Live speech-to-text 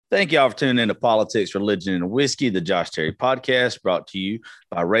Thank y'all for tuning in to Politics, Religion, and Whiskey, the Josh Terry podcast, brought to you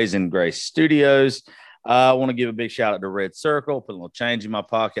by Raising Grace Studios. I want to give a big shout out to Red Circle, put a little change in my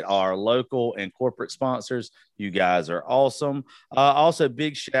pocket, our local and corporate sponsors. You guys are awesome. Also,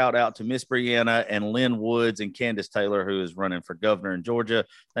 big shout out to Miss Brianna and Lynn Woods and Candace Taylor, who is running for governor in Georgia.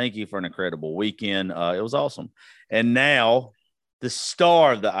 Thank you for an incredible weekend. It was awesome. And now, the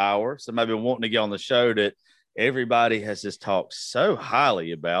star of the hour, somebody been wanting to get on the show that everybody has just talked so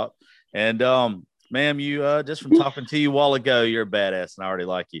highly about. And ma'am, you just from talking to you a while ago, you're a badass, and I already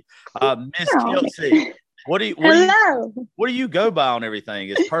like you. Miss Kelsey, what do you go by on everything?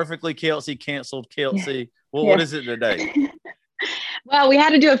 Is Perfectly Kelsey, Canceled Kelsey? Well, what is it today? Well, we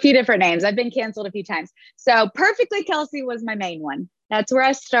had to do a few different names. I've been canceled a few times. So Perfectly Kelsey was my main one. That's where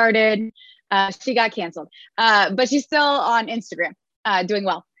I started. She got canceled, but she's still on Instagram, doing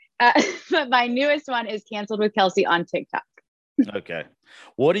well. But my newest one is Canceled with Kelsey on TikTok. Okay.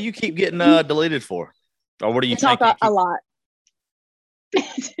 What do you keep getting deleted for? Or what do you talk a lot?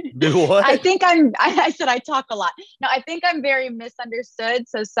 Do what? I said I talk a lot. No, I think I'm very misunderstood.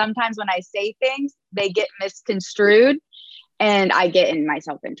 So sometimes when I say things, they get misconstrued and I get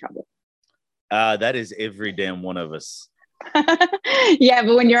myself in trouble. That is every damn one of us. Yeah,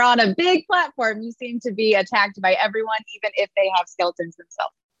 but when you're on a big platform, you seem to be attacked by everyone, even if they have skeletons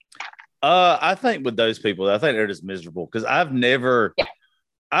themselves. I think with those people, I think they're just miserable because I've never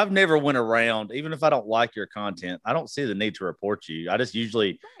went around, even if I don't like your content, I don't see the need to report you. I just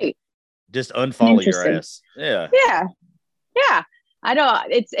usually just unfollow your ass. Yeah. I know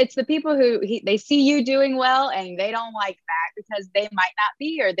it's the people who they see you doing well and they don't like that because they might not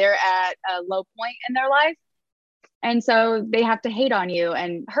be, or they're at a low point in their life. And so they have to hate on you,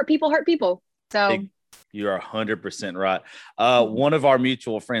 and hurt people. So you are 100% right. One of our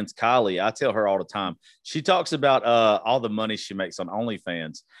mutual friends, Kylie, I tell her all the time, she talks about all the money she makes on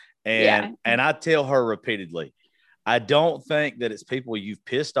OnlyFans. And I tell her repeatedly, I don't think that it's people you've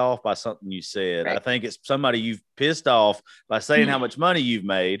pissed off by something you said. Right. I think it's somebody you've pissed off by saying how much money you've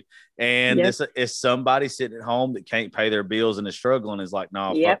made. And this is somebody sitting at home that can't pay their bills and is struggling, is like,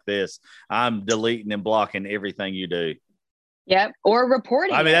 no, fuck this. I'm deleting and blocking everything you do. Yep. Or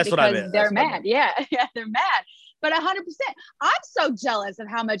reporting. I mean, that's what I meant. They're mad. Yeah, they're mad. But 100%. I'm so jealous of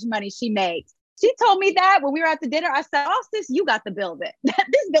how much money she makes. She told me that when we were at the dinner. I said, "Oh, sis, you got the bill then.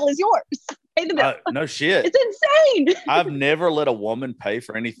 This bill is yours. Pay the bill." No shit. It's insane. I've never let a woman pay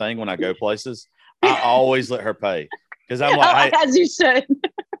for anything when I go places. I always let her pay because I'm like, as you should.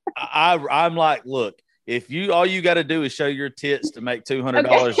 I'm like, look, if all you got to do is show your tits to make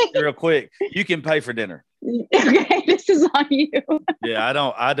 $200 real quick, you can pay for dinner. Okay, this is on you. Yeah,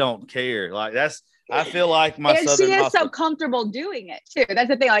 I don't care. Like I feel like my and Southern she is hustle. So comfortable doing it too. That's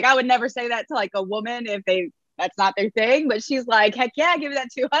the thing. Like I would never say that to like a woman if that's not their thing. But she's like, heck yeah, give me that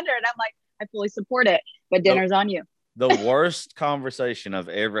 200. And I'm like, I fully support it. But dinner's on you. The worst conversation I've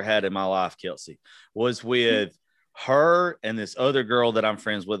ever had in my life, Kelsey, was with her and this other girl that I'm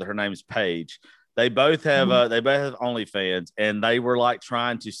friends with. Her name's Paige. They both have OnlyFans, and they were like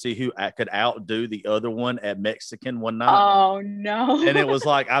trying to see who could outdo the other one at Mexican one night. Oh no. And it was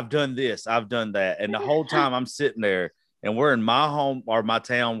like, I've done this, I've done that. And the whole time I'm sitting there and we're in my home or my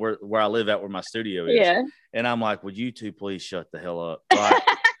town where I live at, where my studio is. Yeah. And I'm like, would you two please shut the hell up?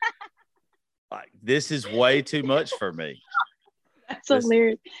 Like this is way too much for me. That's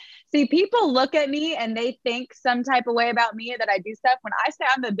hilarious. See, people look at me and they think some type of way about me that I do stuff. When I say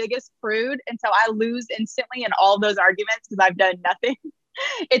I'm the biggest prude, and so I lose instantly in all those arguments because I've done nothing,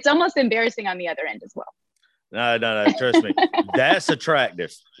 it's almost embarrassing on the other end as well. No, trust me. That's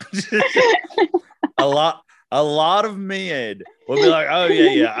attractive. A lot of men will be like, oh,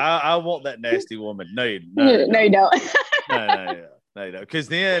 yeah, I want that nasty woman. No, you don't. No, you don't. Because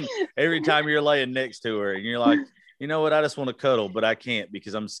then every time you're laying next to her and you're like, you know what? I just want to cuddle, but I can't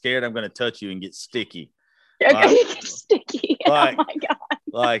because I'm scared I'm going to touch you and get sticky. Okay, get sticky. Like, oh my God.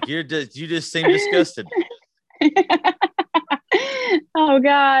 Like you just seem disgusted. Oh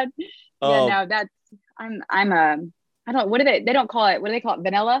God. Yeah, no, I don't, what do they don't call it? What do they call it?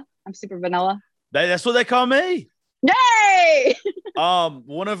 Vanilla? I'm super vanilla. That's what they call me. Yay!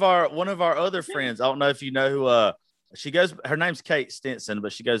 One of our other friends, I don't know if you know who her name's Kate Stinson,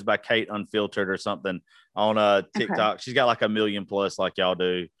 but she goes by Kate Unfiltered or something on TikTok. Okay. She's got like 1 million plus like y'all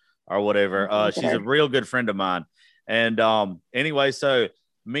do or whatever. She's a real good friend of mine. And anyway, so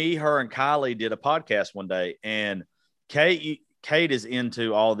me, her, and Kylie did a podcast one day, and Kate is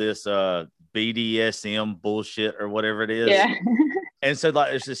into all this BDSM bullshit or whatever it is. Yeah. And so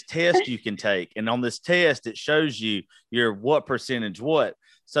like there's this test you can take, and on this test it shows you your what percentage what.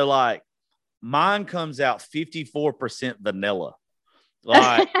 So like mine comes out 54% vanilla.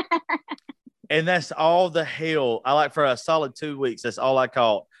 Like, and that's all the hell. I like for a solid 2 weeks. That's all I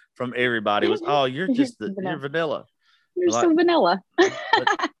caught from everybody was, oh, you're just you're vanilla. You're so vanilla.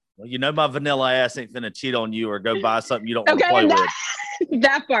 Well, you know, my vanilla ass ain't finna cheat on you or go buy something you don't want to play with.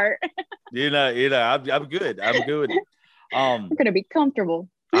 That part. You know, I'm good. I'm good. I'm gonna be comfortable.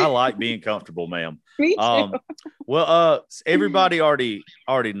 I like being comfortable, ma'am. Me too. Well, everybody already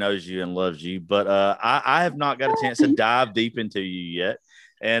knows you and loves you, but I have not got a chance to dive deep into you yet.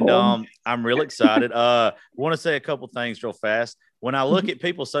 And I'm real excited. Want to say a couple things real fast. When I look at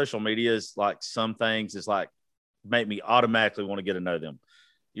people's social medias, like some things is like make me automatically want to get to know them.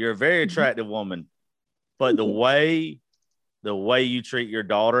 You're a very attractive woman, but the way you treat your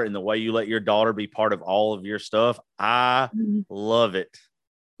daughter and the way you let your daughter be part of all of your stuff, I love it.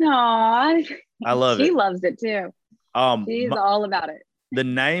 Aww. I love it. She loves it too. She's all about it. The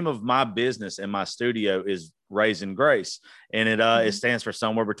name of my business and my studio is Raising Grace, and it stands for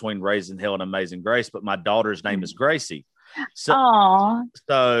somewhere between Raising Hell and Amazing Grace. But my daughter's name is Gracie, so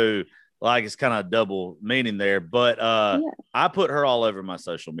like it's kind of double meaning there. But I put her all over my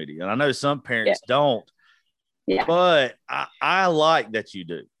social media, and I know some parents don't. Yeah, but I like that you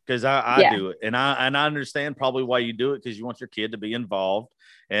do because I do it, and I understand probably why you do it because you want your kid to be involved,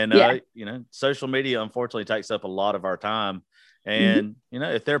 and you know, social media unfortunately takes up a lot of our time. And, you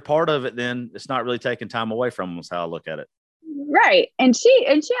know, if they're part of it, then it's not really taking time away from them is how I look at it. Right. And she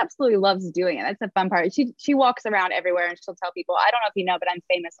absolutely loves doing it. That's the fun part. She walks around everywhere and she'll tell people, I don't know if you know, but I'm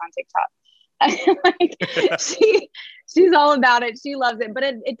famous on TikTok. She's all about it. She loves it, but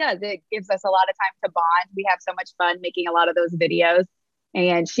it gives us a lot of time to bond. We have so much fun making a lot of those videos,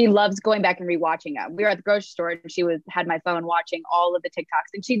 and she loves going back and rewatching them. We were at the grocery store and she had my phone watching all of the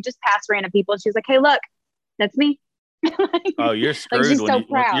TikToks, and she'd just pass random people. She's like, hey, look, that's me. Oh, you're screwed. She's so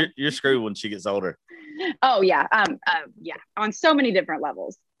proud. You're screwed when she gets older. Oh yeah. Yeah. On so many different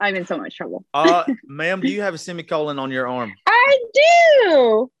levels. I'm in so much trouble. Ma'am, do you have a semicolon on your arm? I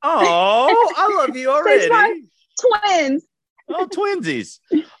do. Oh, I love you already. Twins. Oh, twinsies.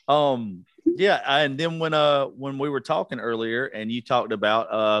 Yeah. And then when we were talking earlier and you talked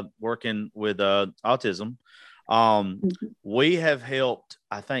about working with autism, we have helped,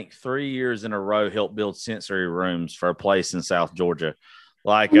 I think 3 years in a row, help build sensory rooms for a place in South Georgia.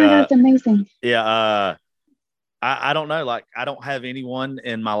 Like, that's amazing. Yeah. I don't know. Like, I don't have anyone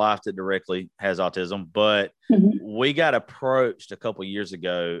in my life that directly has autism, but we got approached a couple years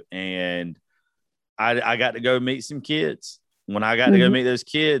ago, and I got to go meet some kids. When I got to go meet those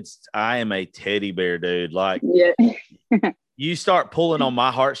kids, I am a teddy bear, dude. Like, you start pulling on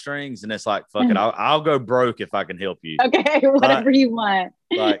my heartstrings, and it's like, fuck it, I'll go broke if I can help you. Okay, whatever you want.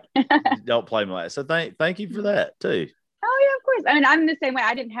 Like, don't play me like that. So thank you for that too. Oh yeah, of course. I mean, I'm the same way.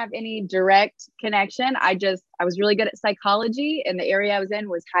 I didn't have any direct connection. I was really good at psychology, and the area I was in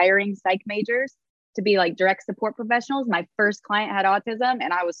was hiring psych majors to be like direct support professionals. My first client had autism,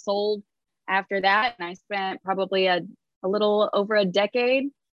 and I was sold after that. And I spent probably a little over a decade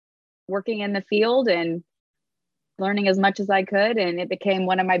working in the field and learning as much as I could, and it became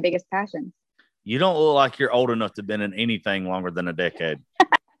one of my biggest passions. You don't look like you're old enough to have been in anything longer than a decade.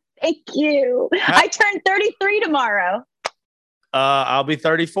 Thank you. I turned 33 tomorrow. I'll be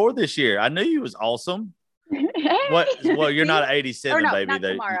 34 this year. I knew you was awesome. What? Well, you're not 87, no, baby. Not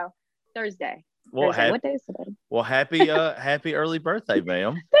tomorrow. Thursday. Well, what day is today? Well, happy early birthday,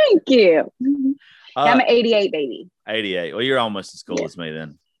 ma'am. Thank you. I'm an 88 baby. 88. Well, you're almost as cool as me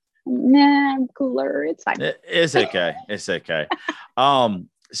then. Nah, I'm cooler. It's fine. It's okay. It's okay.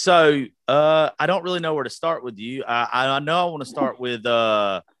 So I don't really know where to start with you. I know I want to start with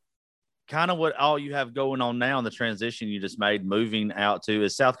kind of what all you have going on now in the transition you just made, moving out to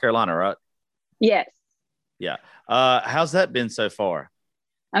is South Carolina, right? Yes. Yeah. How's that been so far?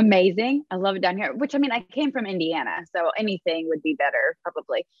 Amazing. I love it down here, which I mean, I came from Indiana, so anything would be better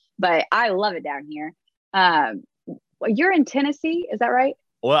probably, but I love it down here. You're in Tennessee, is that right?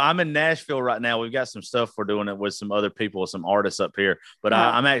 Well, I'm in Nashville right now. We've got some stuff we're doing it with some other people, some artists up here, but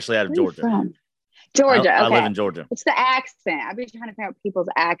I'm actually out of Georgia. From? Georgia. Okay. I live in Georgia. It's the accent. I've been trying to figure out people's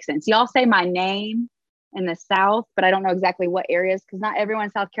accents. Y'all say my name in the South, but I don't know exactly what areas, because not everyone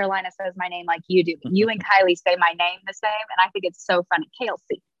in South Carolina says my name like you do. You and Kylie say my name the same, and I think it's so funny.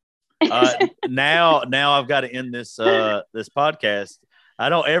 Kelsey. Now I've got to end this this podcast. I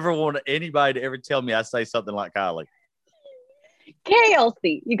don't ever want anybody to ever tell me I say something like Kylie.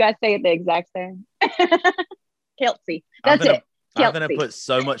 Kelsey. You guys say it the exact same. Kelsey. That's it. Kelsey. I'm going to put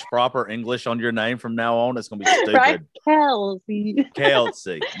so much proper English on your name from now on. It's going to be stupid. Right? Kelsey.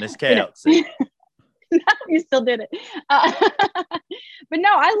 Kelsey. Miss Kelsey. No, you still did it. But no,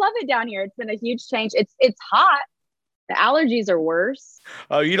 I love it down here. It's been a huge change. It's hot. The allergies are worse.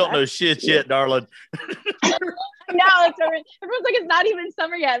 Oh, you don't know shit yet, darling. No, everyone's like, it's not even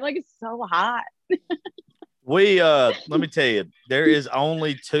summer yet. Like, it's so hot. Let me tell you, there is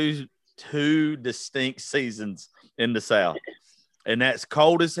only two distinct seasons in the South, and that's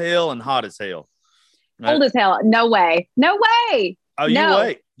cold as hell and hot as hell. Cold as hell. No way. No way. Oh, you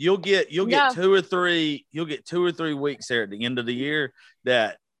wait. You'll get 2 or 3. You'll get 2 or 3 weeks there at the end of the year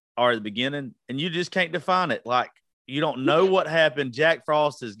that are at the beginning, and you just can't define it. Like, you don't know what happened. Jack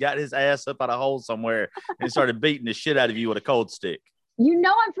Frost has got his ass up out of a hole somewhere and started beating the shit out of you with a cold stick. You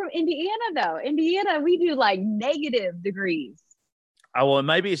know, I'm from Indiana, though. Indiana, we do like negative degrees. Oh, well,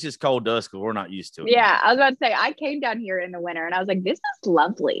 maybe it's just cold dust because we're not used to it. Yeah, I was about to say, I came down here in the winter and I was like, this is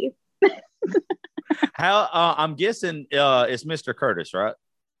lovely. How I'm guessing it's Mr. Curtis, right?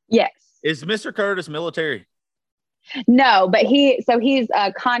 Yes. Is Mr. Curtis military? No, but he's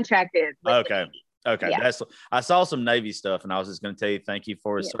contracted. Okay. Yeah. I saw some Navy stuff, and I was just going to tell you thank you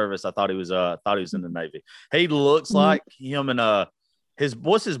for his service. I thought he was in the Navy. He looks like him and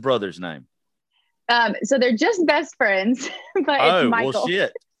what's his brother's name? So they're just best friends, but it's Michael. Well,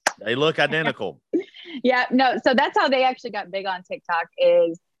 shit, they look identical. Yeah, no. So that's how they actually got big on TikTok.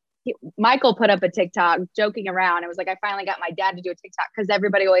 Michael put up a TikTok joking around. It was like, I finally got my dad to do a TikTok because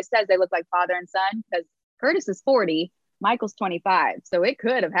everybody always says they look like father and son. Because Curtis is 40, Michael's 25, so it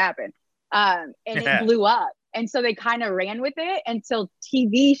could have happened. It blew up. And so they kind of ran with it until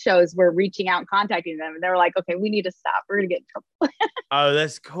TV shows were reaching out and contacting them. And they were like, okay, we need to stop. We're going to get in trouble. Oh,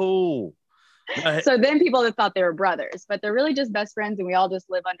 that's cool. So then people that thought they were brothers, but they're really just best friends and we all just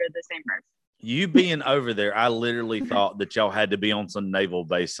live under the same roof. You being over there, I literally thought that y'all had to be on some naval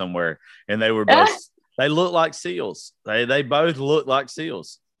base somewhere. And they were both, they look like SEALs. They both look like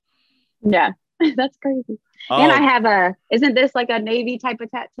SEALs. Yeah, that's crazy. And I have isn't this like a Navy type of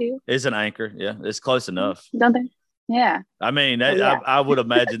tattoo? It's an anchor. Yeah, it's close enough. Don't they? Yeah. I mean, I would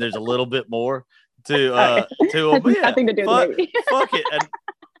imagine there's a little bit more to nothing to do with Navy. Fuck it. An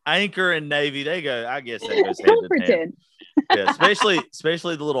anchor and Navy, they go, I guess that goes hand in hand. Yeah,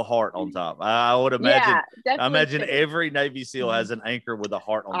 especially the little heart on top. I would imagine. Yeah, I imagine every Navy SEAL has an anchor with a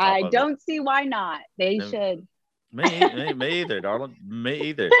heart on top. I don't see why not. They should. Me either, darling. Me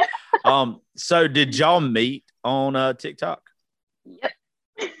either. So did y'all meet on TikTok? Yep.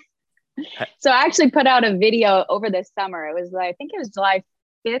 So I actually put out a video over the summer. It was I think it was July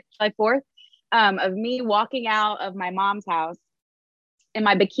 5th, July 4th, of me walking out of my mom's house in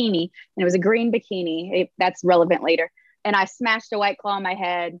my bikini, and it was a green bikini. That's relevant later. And I smashed a White Claw on my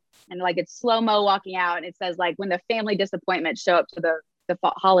head, and like it's slow-mo walking out, and it says like when the family disappointment show up to the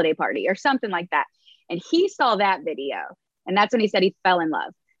holiday party or something like that. And he saw that video, and that's when he said he fell in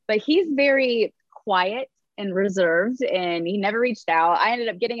love. But he's very quiet and reserved, and he never reached out. I ended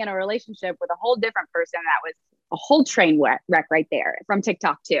up getting in a relationship with a whole different person that was a whole train wreck right there from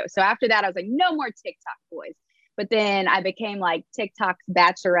TikTok too. So after that, I was like, no more TikTok boys. But then I became like TikTok's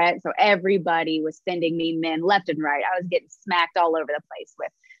bachelorette. So everybody was sending me men left and right. I was getting smacked all over the place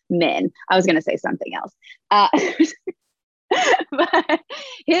with men. I was going to say something else. But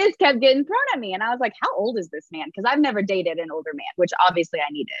his kept getting thrown at me. And I was like, how old is this man? Because I've never dated an older man, which obviously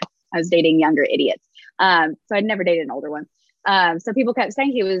I needed. I was dating younger idiots. So I'd never dated an older one. So people kept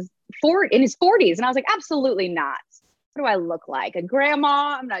saying he was in his 40s. And I was like, absolutely not. What do I look like? A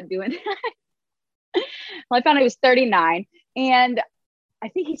grandma? I'm not doing that. Well, I found he was 39. And I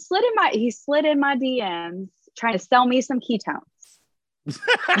think he slid in my DMs trying to sell me some ketones.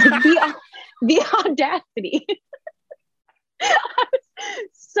 the audacity. I was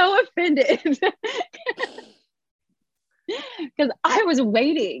so offended because I was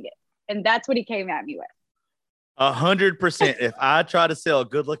waiting, and that's what he came at me with. 100%. If I try to sell a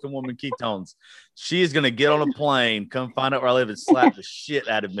good-looking woman ketones, she is going to get on a plane, come find out where I live, and slap the shit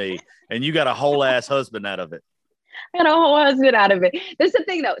out of me. And you got a whole ass husband out of it. I got a whole husband out of it. This is the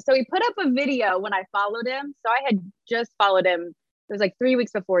thing, though. So he put up a video when I followed him. So I had just followed him. It was like 3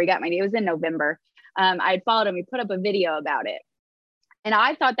 weeks before he got my name. It was in November. I had followed him. He put up a video about it. And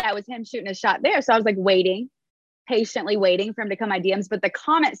I thought that was him shooting a shot there. So I was like patiently waiting for him to come my DMs. But the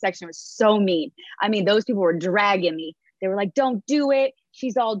comment section was so mean. I mean, those people were dragging me. They were like, don't do it.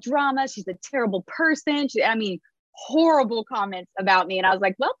 She's all drama. She's a terrible person. Horrible comments about me. And I was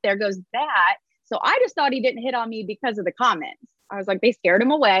like, well, there goes that. So I just thought he didn't hit on me because of the comments. I was like, they scared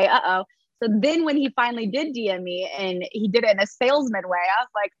him away. Uh-oh. So then when he finally did DM me and he did it in a salesman way, I was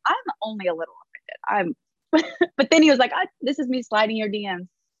like, I'm only a little offended. But then he was like, this is me sliding your DMs.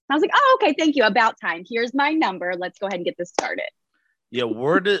 I was like, oh, okay, thank you. About time. Here's my number. Let's go ahead and get this started. Yeah,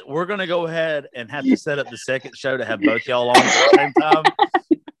 we're going to go ahead and have to set up the second show to have both y'all on at the same time.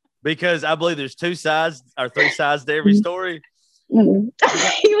 because I believe there's 2 sides or 3 sides to every story. Mm-hmm.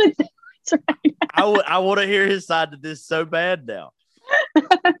 He was. Right. I want to hear his side to this so bad now.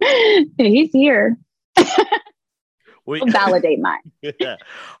 He's here. We'll validate mine. Yeah.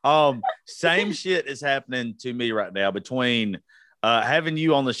 Same shit is happening to me right now between having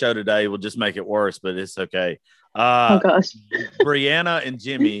you on the show today will just make it worse, but it's okay. Oh gosh. Brianna and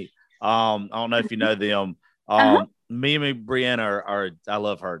Jimmy. I don't know if you know them. Me and Brianna are I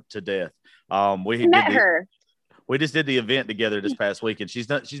love her to death. We met her. We just did the event together this past weekend. She's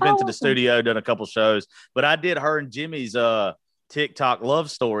been to the studio, done a couple shows, but I did her and Jimmy's TikTok love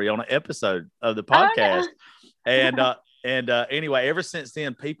story on an episode of the podcast. And anyway, ever since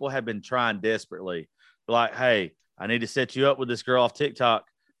then, people have been trying desperately, like, hey, I need to set you up with this girl off TikTok.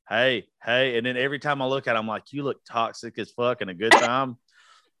 Hey. And then every time I look at it, I'm like, you look toxic as fuck and a good time.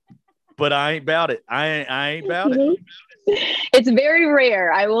 But I ain't about it. I ain't about it. It's very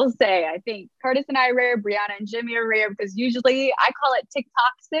rare, I will say. I think Curtis and I are rare, Brianna and Jimmy are rare, because usually I call it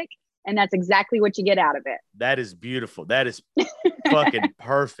TikTok-sick, and that's exactly what you get out of it. That is beautiful. That is fucking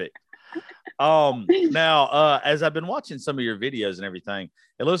perfect. Now, as I've been watching some of your videos and everything,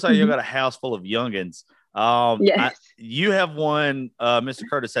 it looks like you got a house full of youngins. Yes. You have one. Mr.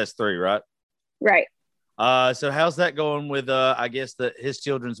 Curtis has 3, right? Right. So how's that going with I guess his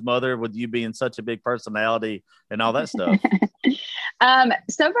children's mother, with you being such a big personality and all that stuff?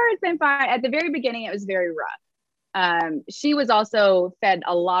 So far it's been fine. At the very beginning, it was very rough. She was also fed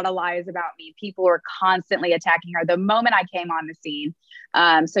a lot of lies about me. People were constantly attacking her the moment I came on the scene.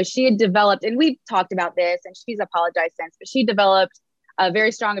 So she had developed, and we've talked about this, and she's apologized since, but she developed a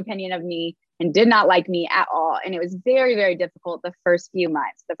very strong opinion of me and did not like me at all. And it was very, very difficult the first few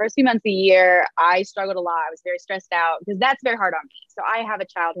months. The first few months of the year, I struggled a lot. I was very stressed out because that's very hard on me. So I have a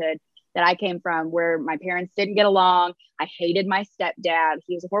childhood that I came from where my parents didn't get along. I hated my stepdad.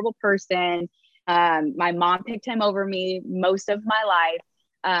 He was a horrible person. My mom picked him over me most of my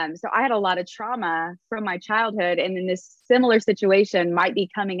life. So I had a lot of trauma from my childhood. And then this similar situation might be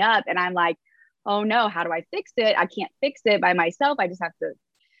coming up. And I'm like, oh no, how do I fix it? I can't fix it by myself. I just have to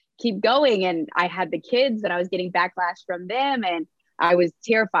keep going. And I had the kids and I was getting backlash from them. And I was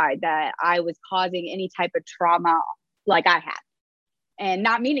terrified that I was causing any type of trauma like I had, and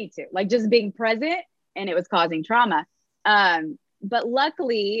not meaning to, like just being present, and it was causing trauma. But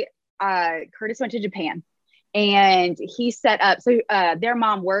luckily, Curtis went to Japan and he set up, so their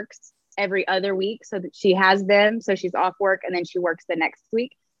mom works every other week so that she has them. So she's off work and then she works the next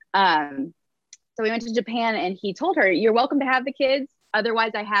week. So we went to Japan and he told her, you're welcome to have the kids.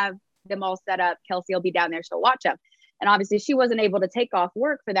 Otherwise, I have them all set up. Kelsey will be down there. She'll watch them. And obviously she wasn't able to take off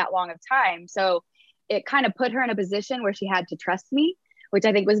work for that long of time. So it kind of put her in a position where she had to trust me, which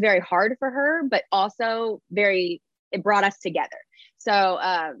I think was very hard for her, but also it brought us together. So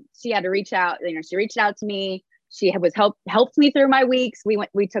she had to reach out, she reached out to me. She was helped me through my weeks.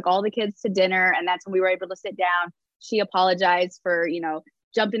 We took all the kids to dinner, and that's when we were able to sit down. She apologized for,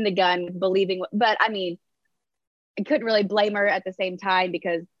 jumping the gun, believing, but I mean, I couldn't really blame her at the same time,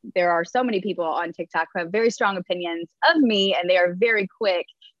 because there are so many people on TikTok who have very strong opinions of me, and they are very quick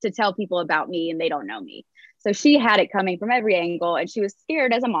to tell people about me, and they don't know me. So she had it coming from every angle, and she was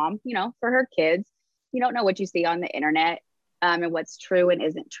scared as a mom, for her kids. You don't know what you see on the internet, and what's true and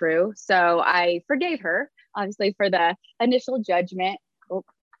isn't true. So I forgave her, obviously, for the initial judgment. Oh,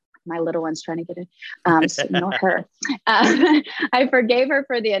 my little one's trying to get in. So ignore her. I forgave her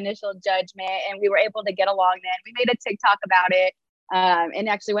for the initial judgment, and we were able to get along then. We made a TikTok about it, and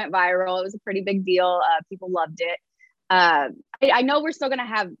actually went viral. It was a pretty big deal. People loved it. I know we're still going to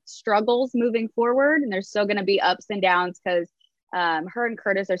have struggles moving forward, and there's still going to be ups and downs, because her and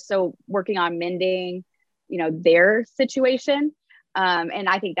Curtis are still working on mending, their situation. And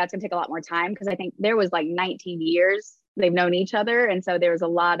I think that's going to take a lot more time, because I think there was like 19 years they've known each other. And so there was a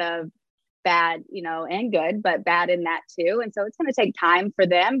lot of bad, and good, but bad in that too. And so it's going to take time for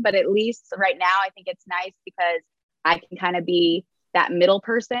them. But at least right now, I think it's nice because I can kind of be that middle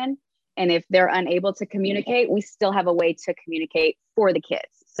person. And if they're unable to communicate, we still have a way to communicate for the kids.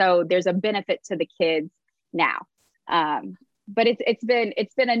 So there's a benefit to the kids now. But it's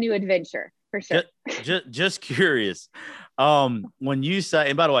been a new adventure for sure. Just curious. When you say,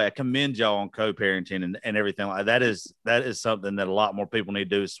 and by the way, I commend y'all on co-parenting and everything like that. That is something that a lot more people need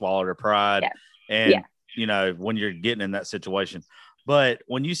to do, is swallow their pride. Yeah. And when you're getting in that situation. But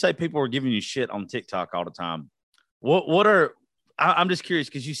when you say people are giving you shit on TikTok all the time, I'm just curious,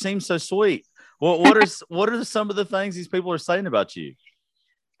 because you seem so sweet. What are some of the things these people are saying about you?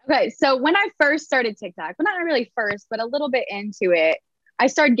 Okay, so when I first started TikTok, well, not really first, but a little bit into it, I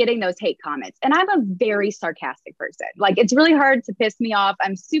started getting those hate comments. And I'm a very sarcastic person. Like, it's really hard to piss me off.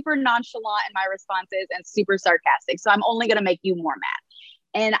 I'm super nonchalant in my responses and super sarcastic. So I'm only going to make you more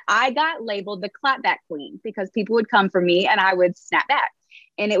mad. And I got labeled the clapback queen because people would come for me and I would snap back.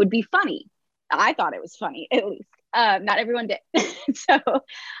 And it would be funny. I thought it was funny, at least. Not everyone did. So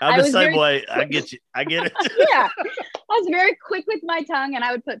I'm the same way. I get you. I get it. Yeah. I was very quick with my tongue and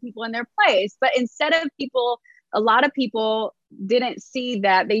I would put people in their place. But instead of a lot of people didn't see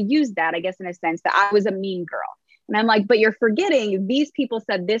that. They used that, I guess, in a sense, that I was a mean girl. And I'm like, but you're forgetting these people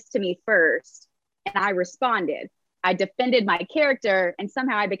said this to me first and I responded. I defended my character and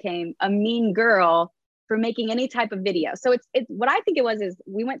somehow I became a mean girl for making any type of video. So it's what I think it was is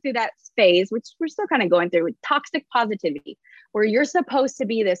we went through that phase, which we're still kind of going through, with toxic positivity, where you're supposed to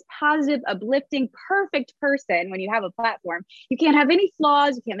be this positive, uplifting, perfect person when you have a platform. You can't have any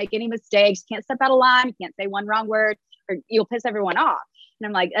flaws. You can't make any mistakes. You can't step out of line. You can't say one wrong word or you'll piss everyone off. And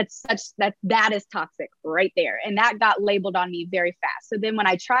I'm like, that is toxic right there. And that got labeled on me very fast. So then when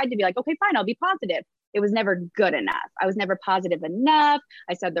I tried to be like, okay, fine, I'll be positive, it was never good enough. I was never positive enough.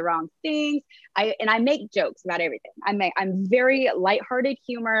 I said the wrong things. I make jokes about everything. I'm very lighthearted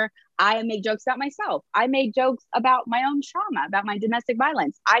humor. I make jokes about myself. I make jokes about my own trauma, about my domestic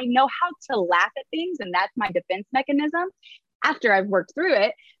violence. I know how to laugh at things, and that's my defense mechanism after I've worked through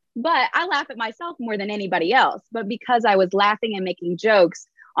it. But I laugh at myself more than anybody else. But because I was laughing and making jokes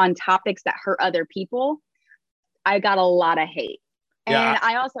on topics that hurt other people, I got a lot of hate. And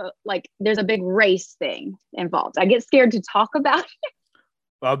I also, like, there's a big race thing involved. I get scared to talk about it.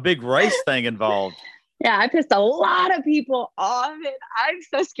 A big race thing involved. Yeah, I pissed a lot of people off, and I'm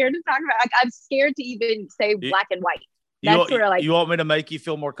so scared to talk about it. Like, I'm scared to even say black and white. That's where, like, you want me to make you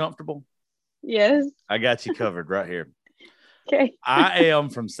feel more comfortable? Yes. I got you covered right here. Okay. I am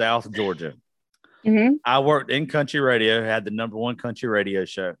from South Georgia. Mm-hmm. I worked in country radio, had the #1 country radio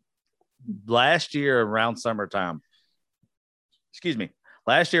show. Last year around summertime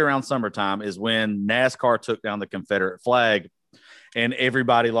is when NASCAR took down the Confederate flag and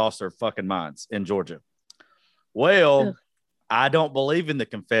everybody lost their fucking minds in Georgia. Well, ugh. I don't believe in the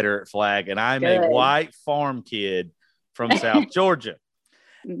Confederate flag, and I'm a white farm kid from South Georgia.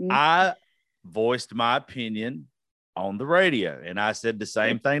 Mm-hmm. I voiced my opinion on the radio, and I said the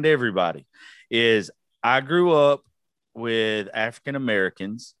same thing to everybody, is I grew up with African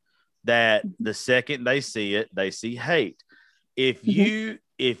Americans that the second they see it, they see hate.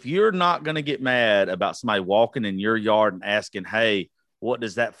 If you're not going to get mad about somebody walking in your yard and asking, hey, what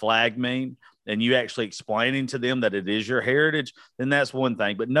does that flag mean? And you actually explaining to them that it is your heritage, then that's one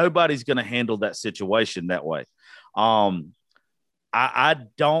thing. But nobody's going to handle that situation that way. I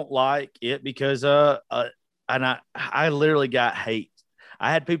don't like it because I literally got hate.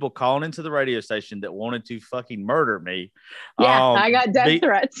 I had people calling into the radio station that wanted to fucking murder me. Yeah, I got death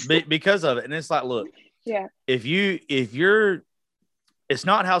threats because of it. And it's like, look, yeah, if you're, it's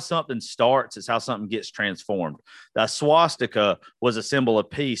not how something starts, it's how something gets transformed. The swastika was a symbol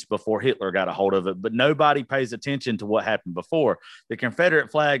of peace before Hitler got a hold of it, but nobody pays attention to what happened before. The Confederate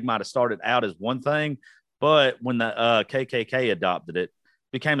flag might have started out as one thing, but when the KKK adopted it,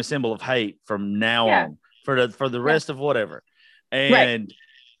 became a symbol of hate from now on for the rest of whatever. And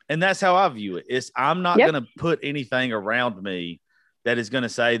that's how I view it. I'm not going to put anything around me that is going to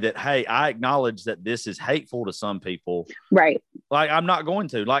say that, hey, I acknowledge that this is hateful to some people. Right. Like, I'm not going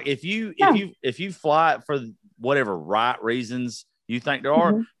to. Like, if you fly it for whatever right reasons you think there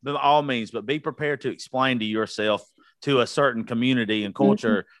are, by all means, but be prepared to explain to yourself, to a certain community and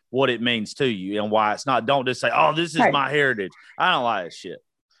culture, what it means to you and why it's not. Don't just say, oh, this is my heritage. I don't like that shit.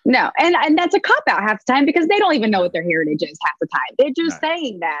 No. And that's a cop out half the time because they don't even know what their heritage is half the time. They're just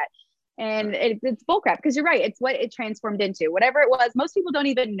saying that. And it's bullcrap because you're right. It's what it transformed into. Whatever it was, most people don't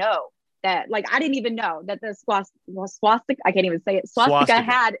even know that. Like, I didn't even know that the swastika, I can't even say it, swastika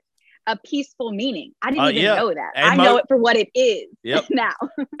had a peaceful meaning. I didn't even know that. And I know it for what it is now.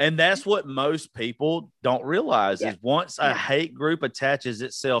 And that's what most people don't realize is once a hate group attaches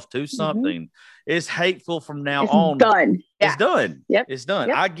itself to something, it's hateful from now on. Done. It's done. Yep. It's done.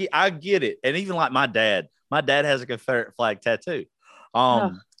 Yep. I get it. And even like my dad has a Confederate flag tattoo.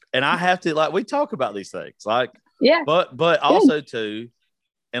 And I have to, like, we talk about these things, like, but also too,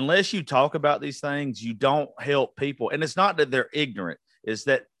 unless you talk about these things, you don't help people. And it's not that they're ignorant, it's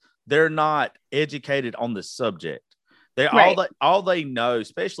that they're not educated on the subject. All they know,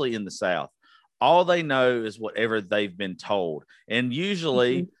 especially in the South, all they know is whatever they've been told. And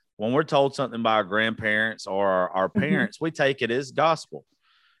usually when we're told something by our grandparents or our parents, we take it as gospel,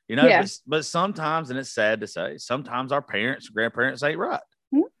 you know, but sometimes, and it's sad to say, sometimes our parents, grandparents ain't right.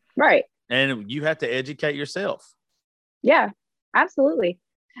 Right. And you have to educate yourself. Yeah. Absolutely.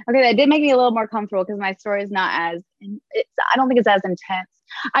 Okay, that did make me a little more comfortable because my story is not as I don't think it's as intense.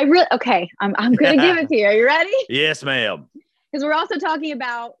 I'm gonna give it to you. Are you ready? Yes, ma'am. Because we're also talking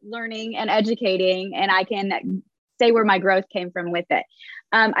about learning and educating, and I can say where my growth came from with it.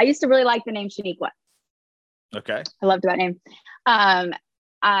 I used to really like the name Shaniqua. Okay. I loved that name.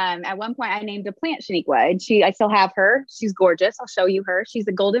 At one point I named a plant Shaniqua, and I still have her. She's gorgeous. I'll show you her. She's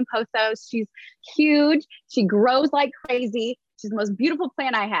a golden pothos. She's huge. She grows like crazy. She's the most beautiful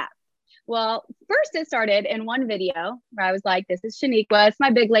plant I have. Well, first it started in one video where I was like, this is Shaniqua. It's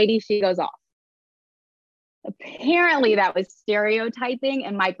my big lady. She goes off. Apparently that was stereotyping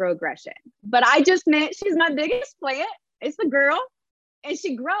and microaggression, but I just meant she's my biggest plant. It's the girl, and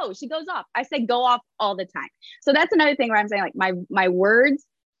she grows. She goes off. I say go off all the time. So that's another thing where I'm saying like my words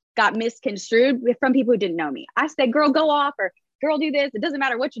got misconstrued from people who didn't know me. I said, girl, go off, or girl, do this. It doesn't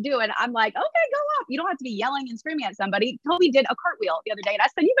matter what you do. And I'm like, okay, go off. You don't have to be yelling and screaming at somebody. Toby did a cartwheel the other day, and I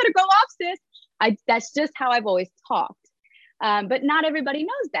said, you better go off, sis. That's just how I've always talked. But not everybody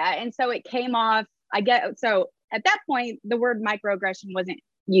knows that. And so it came off, so at that point, the word microaggression wasn't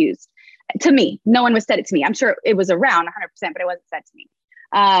used to me. No one was said it to me. I'm sure it was around 100%, but it wasn't said to me.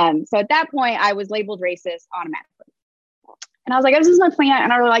 So at that point, I was labeled racist automatically. And I was like, this is my plant,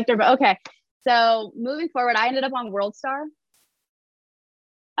 and I really liked her, but okay. So moving forward, I ended up on World Star.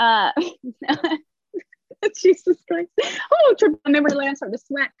 Jesus Christ. Oh, memory lane, starting to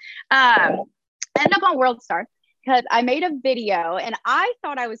sweat. I ended up on World Star because I made a video and I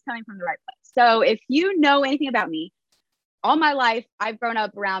thought I was coming from the right place. So if you know anything about me, all my life, I've grown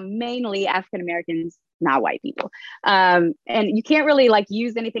up around mainly African Americans, not white people. And you can't really like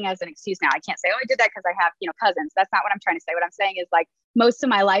use anything as an excuse now. I can't say, oh, I did that because I have, cousins. That's not what I'm trying to say. What I'm saying is like most of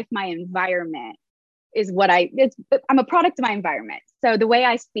my life, my environment is I'm a product of my environment. So the way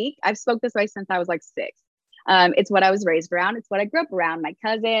I speak, I've spoke this way since I was like 6. It's what I was raised around. It's what I grew up around. My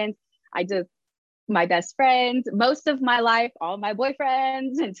cousins, my best friends, most of my life, all my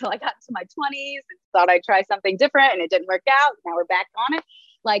boyfriends until I got to my 20s and thought I'd try something different and it didn't work out. Now we're back on it.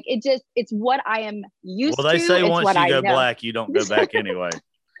 Like it's what I am used to. Well, they say once you go know. black, you don't go back anyway.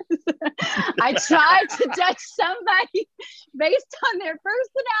 I tried to judge somebody based on their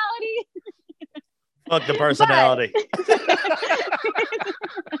personality. Fuck the personality.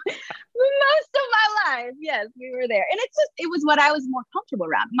 Most of my life, yes, we were there. And it was what I was more comfortable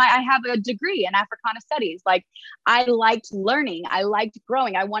around. I have a degree in Africana studies. Like I liked learning. I liked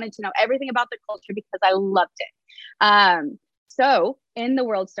growing. I wanted to know everything about the culture because I loved it. So in the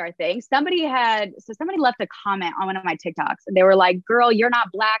World Star thing, somebody left a comment on one of my TikToks and they were like, girl, you're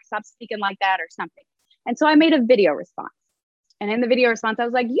not black. Stop speaking like that or something. And so I made a video response. And in the video response, I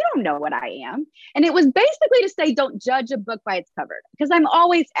was like, you don't know what I am. And it was basically to say, don't judge a book by its cover. Because I'm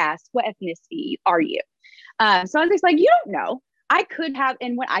always asked, what ethnicity are you? So I was just like, you don't know. I could have,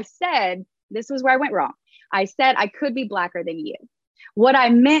 and when I said, this was where I went wrong. I said, I could be blacker than you. What I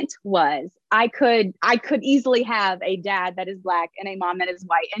meant was I could easily have a dad that is black and a mom that is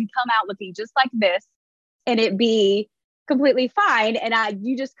white and come out looking just like this and it be completely fine. And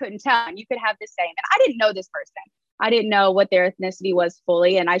you just couldn't tell. And you could have the same. And I didn't know this person. I didn't know what their ethnicity was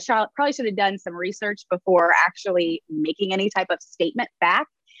fully. And I probably should have done some research before actually making any type of statement back,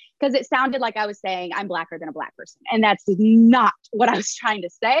 because it sounded like I was saying I'm blacker than a black person. And that's not what I was trying to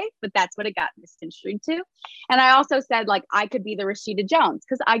say, but that's what it got misconstrued to. And I also said, like, I could be the Rashida Jones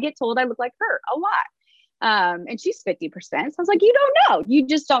because I get told I look like her a lot. And she's 50%. So I was like, you don't know. You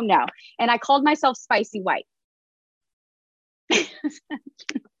just don't know. And I called myself Spicy White.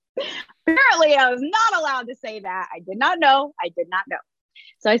 Apparently, I was not allowed to say that. I did not know.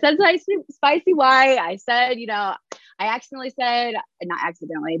 So I said spicy white. I said, I accidentally said, not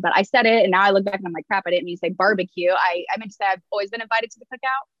accidentally, but I said it. And now I look back and I'm like, crap, I didn't mean to say barbecue. I meant to say I've always been invited to the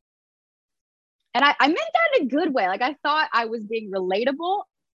cookout. And I meant that in a good way. Like I thought I was being relatable.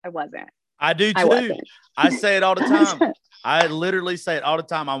 I wasn't. I do too. I say it all the time. I literally say it all the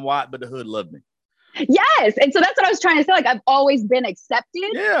time. I'm white, but the hood loved me. Yes. And so that's what I was trying to say. Like I've always been accepted.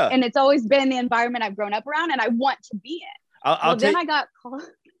 Yeah. And it's always been the environment I've grown up around and I want to be in. I got called.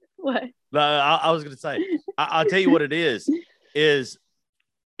 What? No, I was going to say, I'll tell you what it is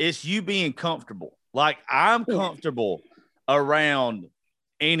it's you being comfortable. Like I'm comfortable around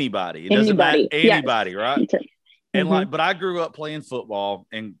anybody. It doesn't matter anybody, yes. Right? And but I grew up playing football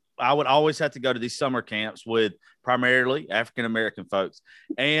and I would always have to go to these summer camps with primarily African-American folks.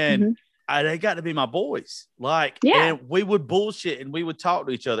 And they got to be my boys. And we would bullshit and we would talk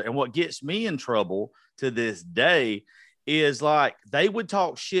to each other. And what gets me in trouble to this day is like, they would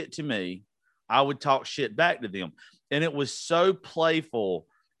talk shit to me. I would talk shit back to them. And it was so playful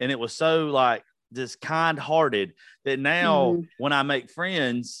and it was so like just kind-hearted that now when I make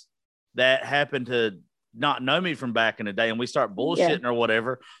friends that happen to not know me from back in the day and we start bullshitting or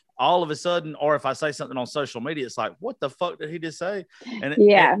whatever, all of a sudden, or if I say something on social media, it's like, what the fuck did he just say? And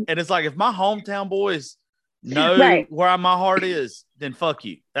and it's like, if my hometown boys know where my heart is, then fuck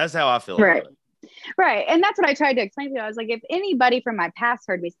you. That's how I feel about it. Right. And that's what I tried to explain to you. I was like, if anybody from my past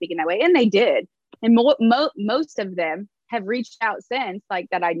heard me speaking that way, and they did, and most of them have reached out since, like,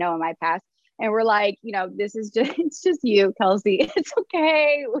 that I know in my past, and we're like, you know, this is just, it's just you, Kelsey. It's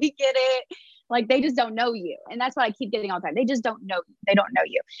okay. We get it. Like, they just don't know you. And that's what I keep getting all the time. They just don't know you. They don't know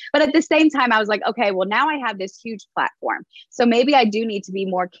you. But at the same time, I was like, okay, well, now I have this huge platform. So maybe I do need to be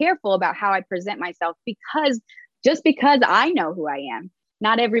more careful about how I present myself, because just because I know who I am,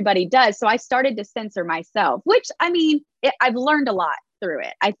 not everybody does. So I started to censor myself, which, I mean, I've learned a lot through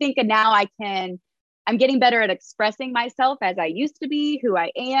it. I think, and now I'm getting better at expressing myself as I used to be, who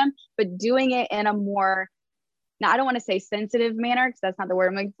I am, but doing it in a more, now I don't want to say sensitive manner, because that's not the word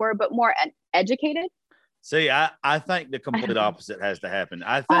I'm looking for, but more educated. See, I think the complete opposite has to happen.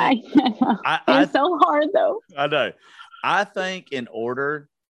 I think it's so hard though. I know. I think in order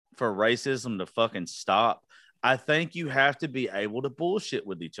for racism to fucking stop, I think you have to be able to bullshit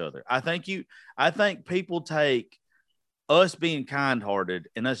with each other. I think people take us being kind-hearted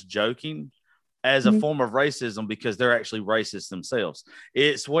and us joking as a form of racism because they're actually racist themselves.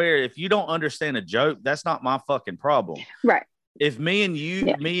 It's where if you don't understand a joke, that's not my fucking problem. Right. If me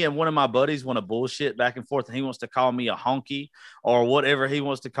and one of my buddies want to bullshit back and forth and he wants to call me a honky or whatever, he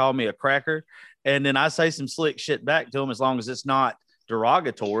wants to call me a cracker, and then I say some slick shit back to him, as long as it's not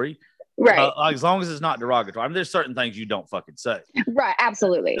derogatory. Right. As long as it's not derogatory. I mean, there's certain things you don't fucking say. Right.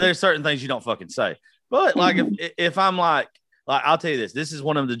 Absolutely. There's certain things you don't fucking say. But like, if I'm like, I'll tell you this is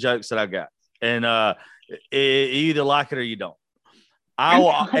one of the jokes that I got. And you either like it or you don't. I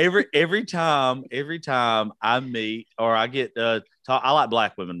will every time I meet or I get talk, I like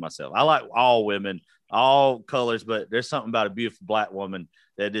black women myself. I like all women, all colors, but there's something about a beautiful black woman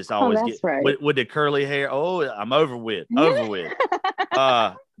that just always with the curly hair. Oh, I'm over with.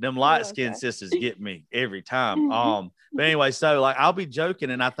 Them light skinned sisters get me every time. But anyway, so like I'll be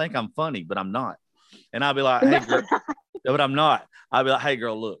joking and I think I'm funny, but I'm not. And I'll be like, hey, girl, but I'm not. I'll be like, hey,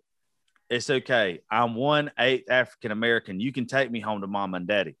 girl, look. It's okay. I'm 1/8 African American. You can take me home to mama and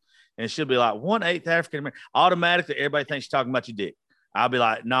daddy. And she'll be like, 1/8 African American. Automatically, everybody thinks you're talking about your dick. I'll be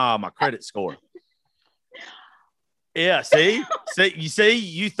like, nah, my credit score. Yeah, see,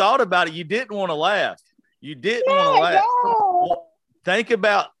 you thought about it. You didn't want to laugh. Well, think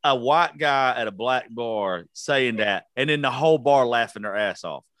about a white guy at a black bar saying that, and then the whole bar laughing their ass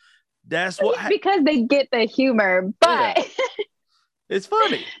off. That's what because they get the humor, but. Yeah. It's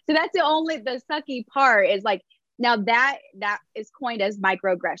funny. So that's the sucky part is like, now that is coined as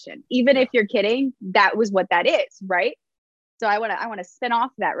microaggression. Even if you're kidding, that was what that is, right? So I want to spin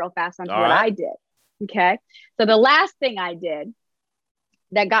off that real fast onto what I did. Okay. So the last thing I did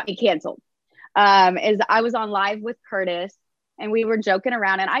that got me canceled is I was on live with Curtis and we were joking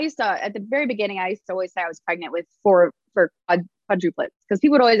around. And I used to, at the very beginning, I used to always say I was pregnant with for quadruplets, because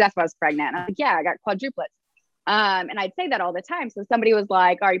people would always ask if I was pregnant. And I was like, yeah, I got quadruplets. And I'd say that all the time. So somebody was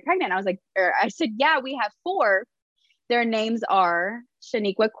like, are you pregnant? I said, yeah, we have 4. Their names are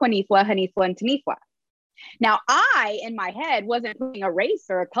Shaniqua, Quanifua, Hanifua, and Tanifua. Now, I, in my head, wasn't putting a race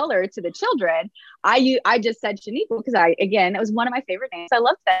or a color to the children. I just said Shaniqua because it was one of my favorite names. I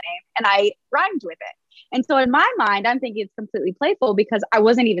loved that name and I rhymed with it. And so in my mind, I'm thinking it's completely playful because I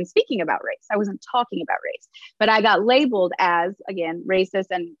wasn't even speaking about race. I wasn't talking about race, but I got labeled as, again, racist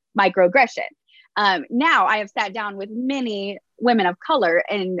and microaggression. Now I have sat down with many women of color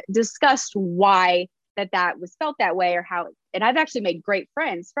and discussed why that was felt that way or how, and I've actually made great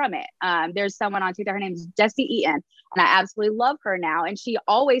friends from it. There's someone on Twitter, her name is Jessie Eaton, and I absolutely love her now. And she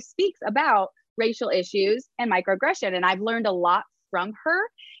always speaks about racial issues and microaggression. And I've learned a lot from her.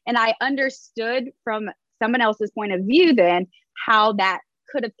 And I understood from someone else's point of view then how that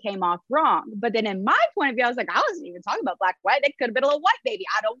could have came off wrong. But then in my point of view, I was like, I wasn't even talking about black, white. It could have been a little white baby.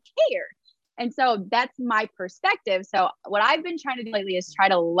 I don't care. And so that's my perspective. So what I've been trying to do lately is try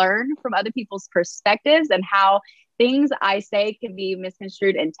to learn from other people's perspectives and how things I say can be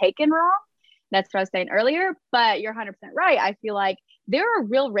misconstrued and taken wrong. That's what I was saying earlier, but you're 100% right. I feel like there are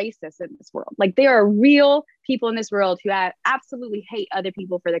real racists in this world. Like there are real people in this world who absolutely hate other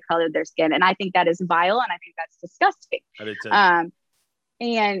people for the color of their skin. And I think that is vile. And I think that's disgusting. I did too.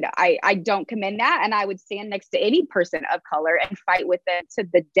 And I don't commend that. And I would stand next to any person of color and fight with them to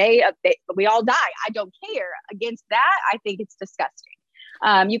the day we all die. I don't care. Against that, I think it's disgusting.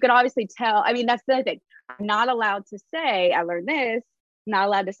 You can obviously tell. I mean, that's the other thing. I'm not allowed to say, I learned this, not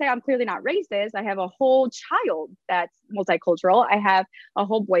allowed to say I'm clearly not racist. I have a whole child that's multicultural. I have a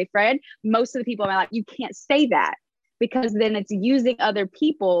whole boyfriend. Most of the people in my life, you can't say that because then it's using other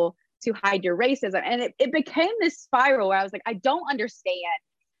people to hide your racism. And it became this spiral where I was like, I don't understand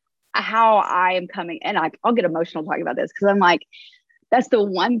how I am coming. And I'll get emotional talking about this because I'm like, that's the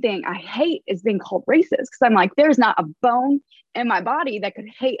one thing I hate is being called racist. Because I'm like, there's not a bone in my body that could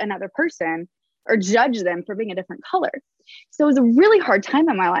hate another person or judge them for being a different color. So it was a really hard time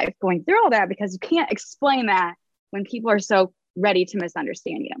in my life going through all that because you can't explain that when people are so ready to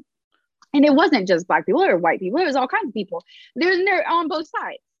misunderstand you. And it wasn't just Black people or white people. It was all kinds of people. They're on both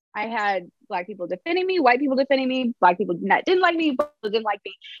sides. I had Black people defending me, white people defending me, Black people that didn't like me, didn't like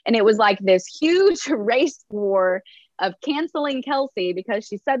me. And it was like this huge race war of canceling Kelsey because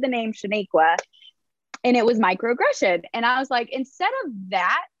she said the name Shaniqua, and it was microaggression. And I was like, instead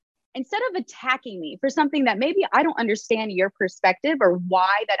of attacking me for something that maybe I don't understand your perspective or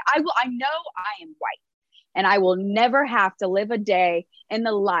why that I know I am white and I will never have to live a day in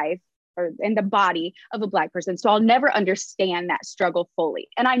the life or in the body of a Black person. So I'll never understand that struggle fully.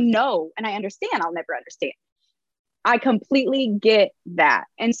 And I know, and I understand I'll never understand. I completely get that.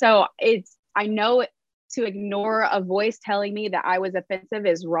 And so I know to ignore a voice telling me that I was offensive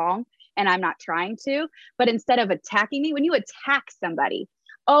is wrong. And I'm not trying to, but instead of attacking me, when you attack somebody,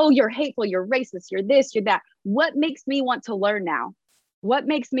 oh, you're hateful, you're racist, you're this, you're that. What makes me want to learn now? What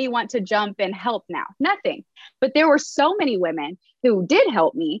makes me want to jump and help now? Nothing. But there were so many women who did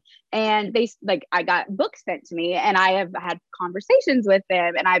help me, and I got books sent to me, and I have had conversations with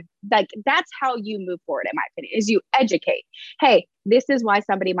them, and that's how you move forward, in my opinion, is you educate. Hey, this is why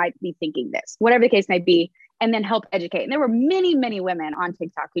somebody might be thinking this, whatever the case may be, and then help educate. And there were many, many women on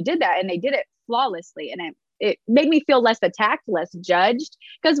TikTok who did that, and they did it flawlessly, and it made me feel less attacked, less judged,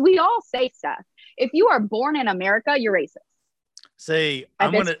 because we all say stuff. If you are born in America, you're racist. See,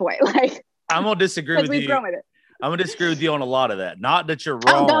 I'm gonna disagree with you. Grown with it. I'm gonna disagree with you on a lot of that. Not that you're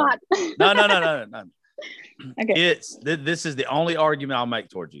wrong. Oh God. No. Okay. This is the only argument I'll make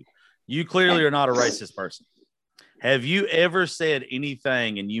towards you. You clearly are not a racist person. Have you ever said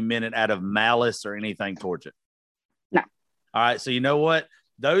anything and you meant it out of malice or anything towards it? No. All right. So you know what?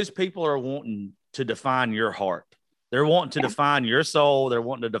 Those people are wanting to define your heart. They're wanting to define your soul. They're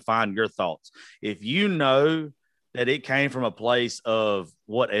wanting to define your thoughts. If you know that it came from a place of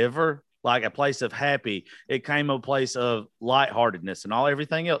whatever, like a place of happy, it came from a place of lightheartedness and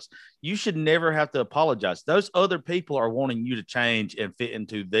everything else, you should never have to apologize. Those other people are wanting you to change and fit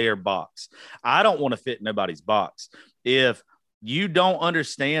into their box. I don't want to fit in nobody's box. If you don't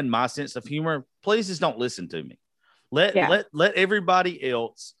understand my sense of humor, please just don't listen to me. Let everybody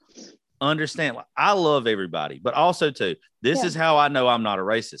else understand. I love everybody, but also too, this is how I know I'm not a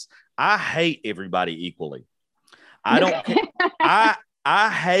racist. I hate everybody equally. I don't. I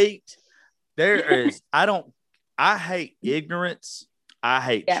hate. I hate ignorance. I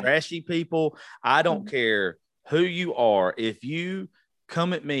hate trashy people. I don't care who you are. If you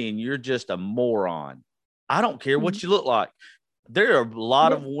come at me and you're just a moron, I don't care what you look like. There are a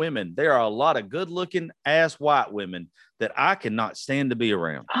lot of women. There are a lot of good-looking ass white women that I cannot stand to be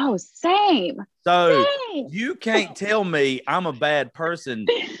around. Oh, same. So you can't tell me I'm a bad person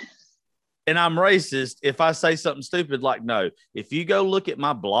and I'm racist if I say something stupid like, no. If you go look at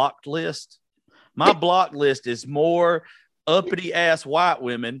my blocked list, my block list is more uppity ass white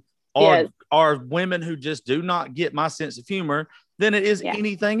women or women who just do not get my sense of humor than it is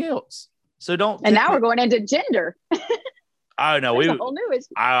anything else. So don't. And now we're going into gender. I know. Whole new issue.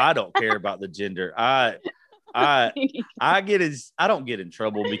 I don't care about the gender. I don't get in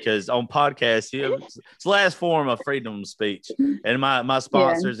trouble because on podcasts, it's the last form of freedom of speech, and my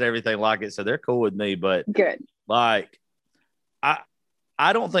sponsors, everything like it, so they're cool with me. But good, like,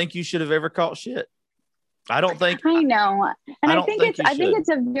 I don't think you should have ever caught shit. I don't think. I know, and I think it's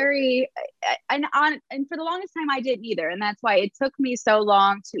a very and for the longest time I didn't either, and that's why it took me so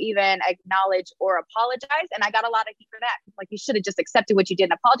long to even acknowledge or apologize. And I got a lot of heat for that. Like, you should have just accepted what you did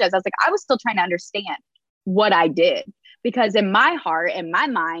and apologized. I was like, I was still trying to understand what I did, because in my heart, in my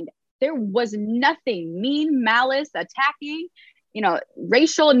mind, there was nothing mean, malice, attacking,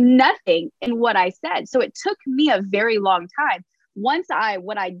 racial, nothing in what I said. So it took me a very long time.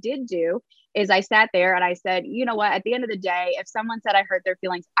 What I did do is I sat there and I said, you know what, at the end of the day, if someone said I hurt their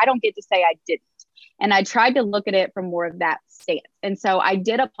feelings, I don't get to say I didn't. And I tried to look at it from more of that stance. And so I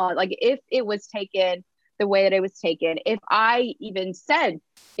did apologize. Like, if it was taken the way that it was taken, if I even said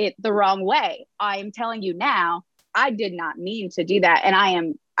it the wrong way, I'm telling you now, I did not mean to do that. And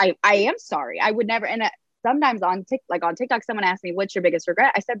I am sorry. I would never. And sometimes on TikTok, someone asked me, what's your biggest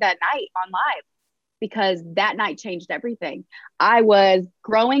regret? I said that night on live. because that night changed everything. I was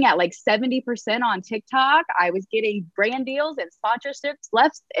growing at like 70% on TikTok. I was getting brand deals and sponsorships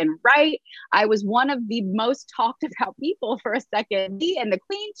left and right. I was one of the most talked about people for a second. Me and the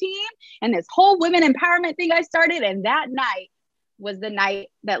Queen team and this whole women empowerment thing I started. And that night was the night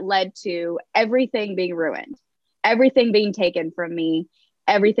that led to everything being ruined, everything being taken from me,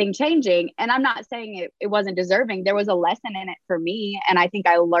 everything changing. And I'm not saying it wasn't deserving. There was a lesson in it for me. And I think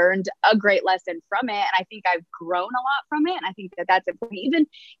I learned a great lesson from it. And I think I've grown a lot from it. And I think that that's important.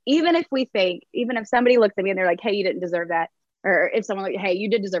 Even if somebody looks at me and they're like, hey, you didn't deserve that. Or if someone like, hey,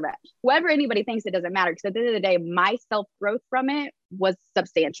 you did deserve that. Whoever anybody thinks, it doesn't matter. Because at the end of the day, my self-growth from it was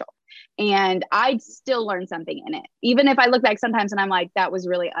substantial. And I still learned something in it. Even if I look back sometimes and I'm like, that was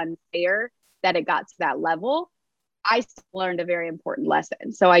really unfair that it got to that level, I still learned a very important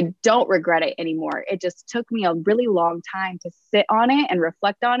lesson. So I don't regret it anymore. It just took me a really long time to sit on it and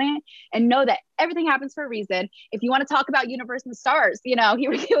reflect on it and know that everything happens for a reason. If you want to talk about universe and stars, here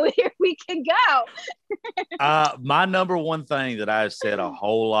we can go. My number one thing that I've said a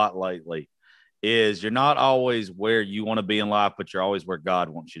whole lot lately is you're not always where you want to be in life, but you're always where God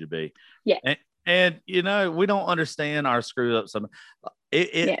wants you to be. Yeah. And we don't understand our screw ups.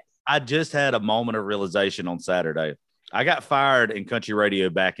 Yes. I just had a moment of realization on Saturday. I got fired in country radio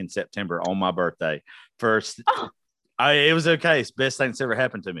back in September on my birthday. It was okay. It's the best thing that's ever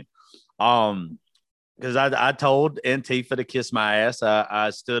happened to me. Because I told Antifa to kiss my ass. I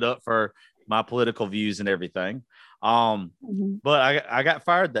stood up for my political views and everything. But I got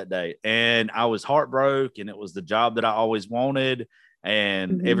fired that day, and I was heartbroken. And it was the job that I always wanted,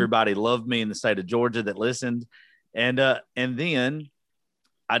 and everybody loved me in the state of Georgia that listened. And then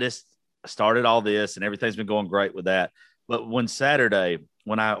I just started all this, and everything's been going great with that. But when Saturday,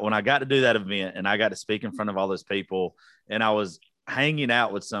 when I got to do that event and I got to speak in front of all those people, and I was hanging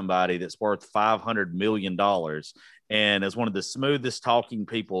out with somebody that's worth $500 million and is one of the smoothest talking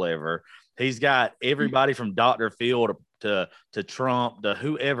people ever. He's got everybody from Dr. Phil to Trump to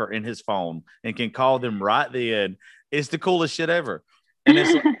whoever in his phone and can call them right then. It's the coolest shit ever. And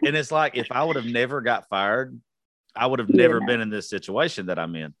it's like, if I would have never got fired, I would have never been in this situation that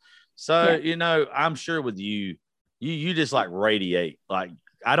I'm in. So, I'm sure with you just like radiate. Like,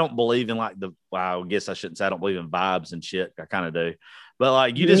 I don't believe in like I guess I shouldn't say I don't believe in vibes and shit. I kind of do. But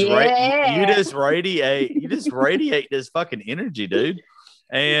like you just radiate this fucking energy, dude.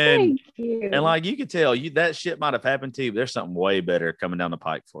 And like you could tell that shit might have happened to you, but there's something way better coming down the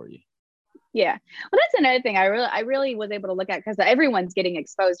pike for you. Yeah. Well, that's another thing I really was able to look at, because everyone's getting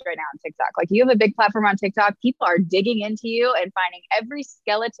exposed right now on TikTok. Like, you have a big platform on TikTok. People are digging into you and finding every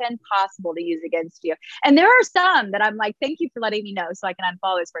skeleton possible to use against you. And there are some that I'm like, thank you for letting me know so I can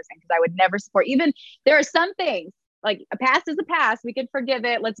unfollow this person, because I would never support. Even there are some things, like a past is a past. We can forgive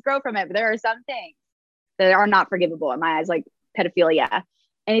it. Let's grow from it. But there are some things that are not forgivable in my eyes, like pedophilia,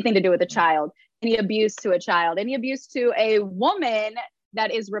 anything to do with a child, any abuse to a child, any abuse to a woman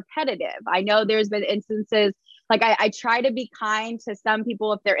that is repetitive. I know there's been instances, like I try to be kind to some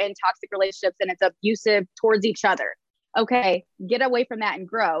people if they're in toxic relationships and it's abusive towards each other. Okay, get away from that and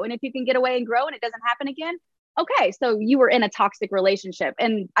grow. And if you can get away and grow and it doesn't happen again, okay, so you were in a toxic relationship.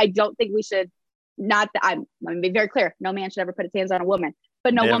 And I don't think we should, I'm going to be very clear, no man should ever put his hands on a woman,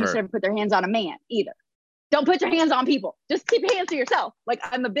 but no woman should ever put their hands on a man either. Don't put your hands on people. Just keep your hands to yourself. Like,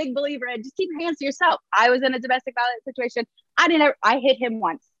 I'm a big believer in just keep your hands to yourself. I was in a domestic violence situation. I hit him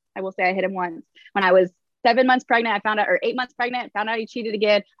once. I will say I hit him once. When I was 7 months pregnant, I found out, or 8 months pregnant, found out he cheated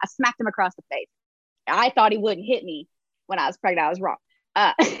again. I smacked him across the face. I thought he wouldn't hit me when I was pregnant. I was wrong.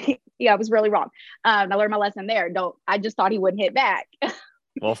 Yeah, I was really wrong. I learned my lesson there. I just thought he wouldn't hit back.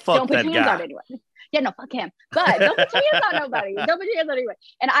 Well, fuck don't put that your hands guy. on anyone. Yeah, no, fuck him. But don't put your hands on nobody. Don't put your hands on anyone.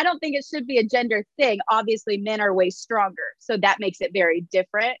 And I don't think it should be a gender thing. Obviously, men are way stronger. So that makes it very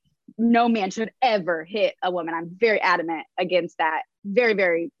different. No man should ever hit a woman. I'm very adamant against that. Very,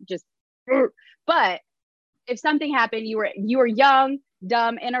 very just. But if something happened, you were young,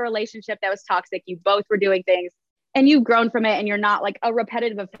 dumb, in a relationship that was toxic. You both were doing things and you've grown from it, and you're not like a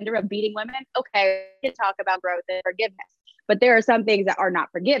repetitive offender of beating women. Okay, we can talk about growth and forgiveness. But there are some things that are not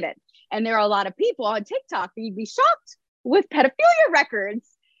forgiven. And there are a lot of people on TikTok that you'd be shocked with pedophilia records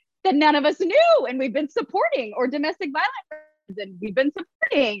that none of us knew. And we've been supporting, or domestic violence, and we've been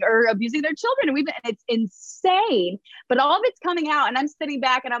supporting, or abusing their children. And it's insane. But all of it's coming out, and I'm sitting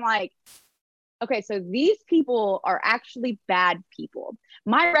back and I'm like, okay, so these people are actually bad people.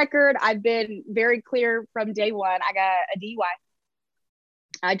 My record, I've been very clear from day one. I got a DUI.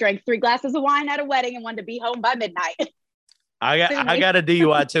 I drank 3 glasses of wine at a wedding and wanted to be home by midnight. I got a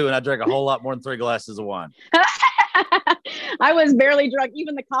DUI too, and I drank a whole lot more than 3 glasses of wine. I was barely drunk.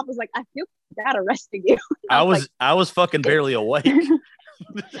 Even the cop was like, I feel bad arresting you. I was fucking barely awake.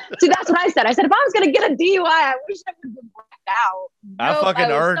 See, that's what I said. I said, if I was gonna get a DUI, I wish I would have blacked out.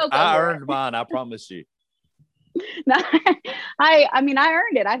 I earned mine. I promise you. I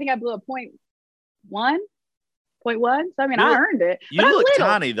earned it. I think I blew a point one. So I earned it. You look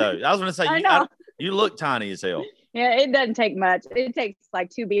tiny though. I was gonna say you look tiny as hell. Yeah, it doesn't take much. It takes like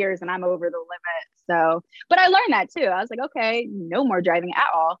 2 beers and I'm over the limit. So, but I learned that too. I was like, okay, no more driving at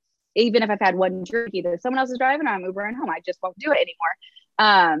all. Even if I've had one drink, either someone else is driving or I'm Ubering home. I just won't do it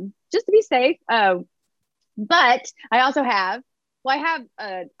anymore. Just to be safe. But I also have, I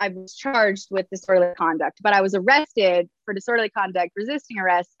was charged with disorderly conduct, but I was arrested for disorderly conduct, resisting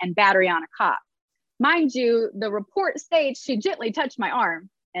arrest, and battery on a cop. Mind you, the report states she gently touched my arm,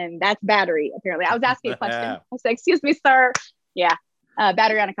 and that's battery, apparently. I was asking a question. I said, excuse me, sir. Yeah,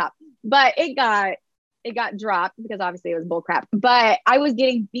 battery on a cop. But it got dropped because obviously it was bull crap. But I was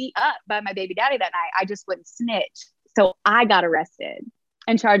getting beat up by my baby daddy that night. I just wouldn't snitch. So I got arrested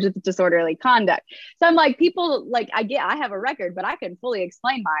and charged with disorderly conduct. So I'm like, people like, I have a record, but I can fully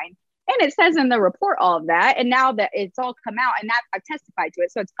explain mine. And it says in the report all of that. And now that it's all come out and that I've testified to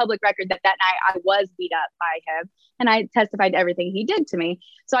it. So it's public record that night I was beat up by him and I testified to everything he did to me.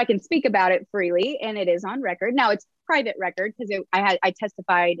 So I can speak about it freely and it is on record. Now it's private record because I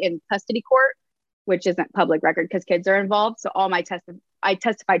testified in custody court, which isn't public record because kids are involved. So I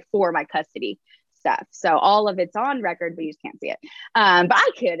testified for my custody stuff. So all of it's on record, but you just can't see it. But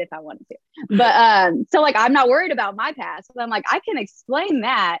I could if I wanted to. But so like, I'm not worried about my past. So I'm like, I can explain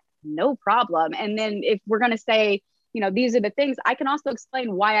that, no problem. And then if we're going to say, these are the things, I can also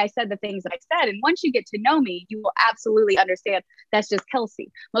explain why I said the things that I said. And once you get to know me, you will absolutely understand that's just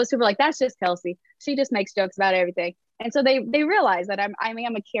Kelsey. Most people are like, that's just Kelsey. She just makes jokes about everything. And so they realize that I'm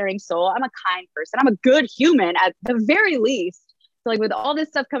a caring soul. I'm a kind person. I'm a good human at the very least. So like with all this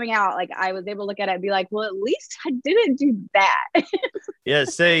stuff coming out, like I was able to look at it and be like, well, at least I didn't do that. Yeah.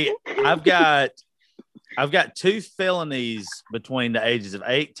 See, I've got 2 felonies between the ages of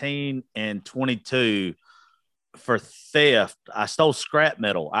 18 and 22 for theft. I stole scrap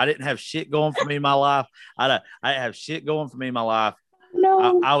metal. I didn't have shit going for me in my life. I didn't have shit going for me in my life.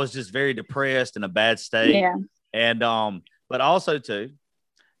 No, I was just very depressed in a bad state. Yeah. And, but also too,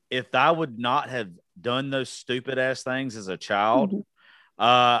 if I would not have done those stupid ass things as a child,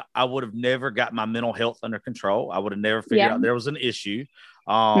 I would have never got my mental health under control. I would have never figured out there was an issue.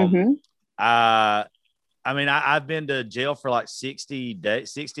 I've been to jail for like 60,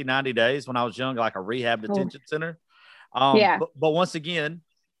 90 days when I was young, like a rehab detention center. But once again,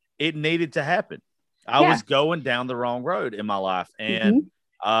 it needed to happen. I was going down the wrong road in my life. And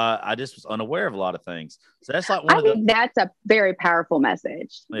I just was unaware of a lot of things. So that's like that's a very powerful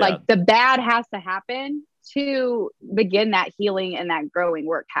message. Yeah. Like the bad has to happen to begin that healing and that growing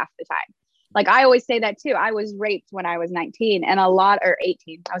work half the time. Like I always say that too. I was raped when I was 19 and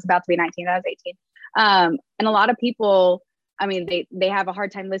 18. I was about to be 19. I was 18. And a lot of people, I mean, they have a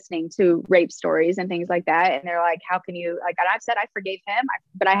hard time listening to rape stories and things like that. And they're like, how can you, like, and I've said I forgave him,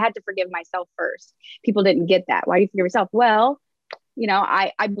 but I had to forgive myself first. People didn't get that. Why do you forgive yourself? Well,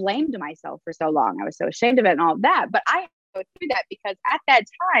 I blamed myself for so long. I was so ashamed of it and all of that. But I go through that because at that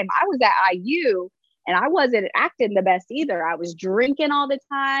time I was at IU and I wasn't acting the best either. I was drinking all the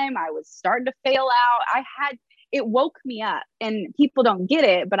time. I was starting to fail out. It woke me up and people don't get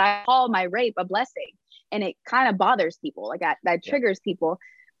it, but I call my rape a blessing and it kind of bothers people. Like that triggers people,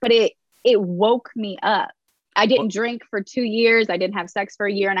 but it woke me up. I didn't drink for 2 years. I didn't have sex for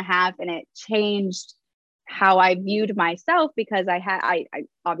 1.5 years and it changed how I viewed myself because I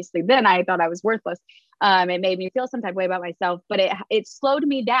obviously then I thought I was worthless. It made me feel some type of way about myself, but it slowed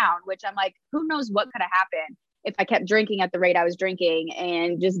me down, which I'm like, who knows what could have happened if I kept drinking at the rate I was drinking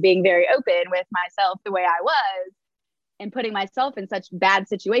and just being very open with myself the way I was and putting myself in such bad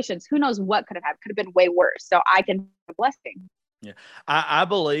situations. Who knows what could have happened? Could have been way worse. So I can have a blessing. Yeah. I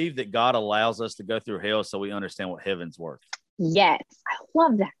believe that God allows us to go through hell so we understand what heaven's worth. Yes. I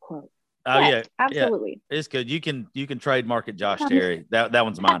love that quote. Oh yes, yeah, absolutely. Yeah. It's good. You can trademark it, Josh Terry. That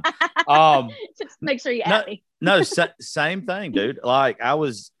one's mine. Just make sure you add me. Same thing, dude. Like I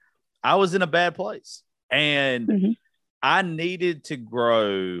was in a bad place and I needed to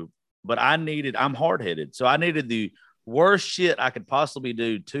grow, but I'm hard-headed. So I needed the worst shit I could possibly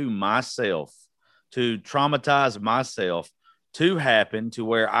do to myself, to traumatize myself, to happen to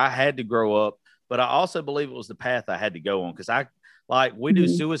where I had to grow up. But I also believe it was the path I had to go on because we do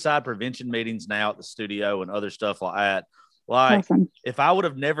suicide prevention meetings now at the studio and other stuff like that. Like awesome. If I would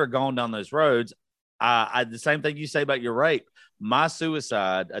have never gone down those roads, The same thing you say about your rape. My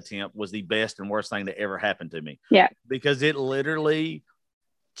suicide attempt was the best and worst thing that ever happened to me. Yeah. Because it literally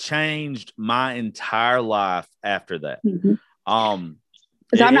changed my entire life after that. Mm-hmm.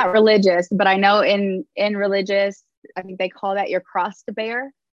 So I'm not religious, but I know in religious, I think they call that your cross to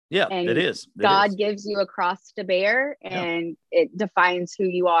bear. Yeah, and it is. God gives you a cross to bear, and it defines who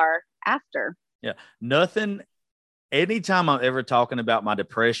you are after. Yeah. Nothing. Anytime I'm ever talking about my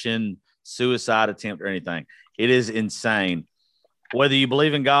depression, suicide attempt, or anything, it is insane. Whether you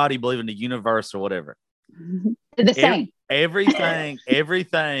believe in God, you believe in the universe, or whatever. The same.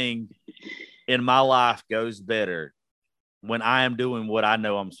 Everything in my life goes better when I am doing what I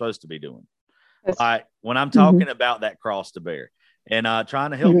know I'm supposed to be doing. Like when I'm talking about that cross to bear and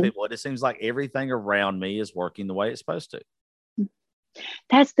trying to help people, it seems like everything around me is working the way it's supposed to.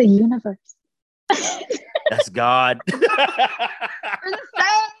 That's the universe. That's God. We're the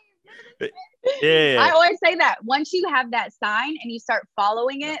same. Yeah. I always say that once you have that sign and you start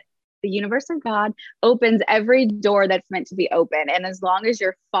following it, the universe or God opens every door that's meant to be open. And as long as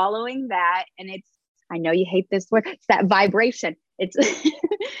you're following that, and I know you hate this word, it's that vibration. It's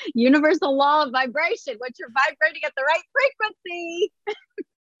universal law of vibration. Once you're vibrating at the right frequency,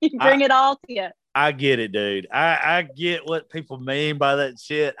 you bring it all to you. I get it, dude. I get what people mean by that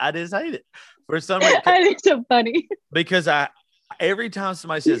shit. I just hate it. For some reason, it's so funny. Because every time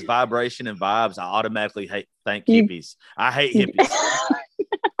somebody says vibration and vibes, I automatically think hippies. I hate hippies.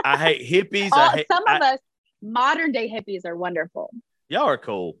 I hate hippies. Some of us modern day hippies are wonderful. Y'all are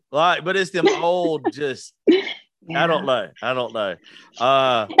cool. But it's them old just I don't know. I don't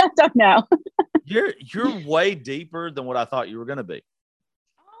know. You're way deeper than what I thought you were gonna be.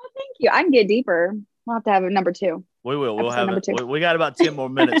 Oh, thank you. I can get deeper. We'll have to have a number 2. We will. We'll have it. We got about 10 more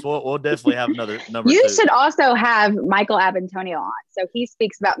minutes. We'll definitely have another number 2. You should also have Michael Abentonio on. So he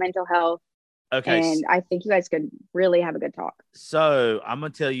speaks about mental health. Okay. And I think you guys could really have a good talk. So I'm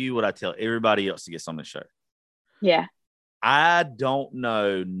going to tell you what I tell everybody else to get on the show. Yeah. I don't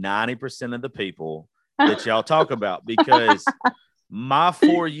know 90% of the people that y'all talk about because my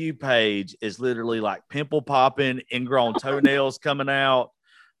For You page is literally like pimple popping, ingrown toenails coming out.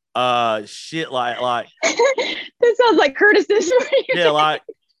 Shit like this sounds like Curtis's. Yeah, like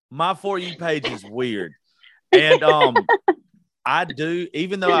my For You page is weird. And I do,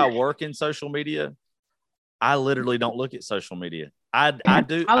 even though I work in social media, I literally don't look at social media. I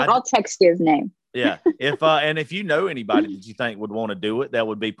do. I'll text you his name. Yeah. If you know anybody that you think would want to do it, that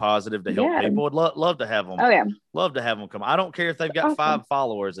would be positive to help people. Would love to have them. Oh yeah. Love to have them come. I don't care if they've got 5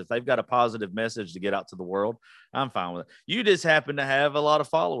 followers. If they've got a positive message to get out to the world, I'm fine with it. You just happen to have a lot of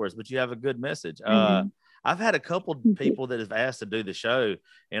followers, but you have a good message. I've had a couple people that have asked to do the show,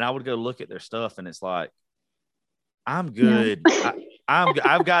 and I would go look at their stuff, and it's like, I'm good. Yeah.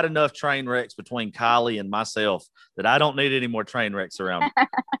 I've got enough train wrecks between Kylie and myself that I don't need any more train wrecks around me.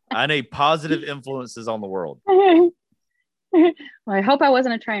 I need positive influences on the world. Well, I hope I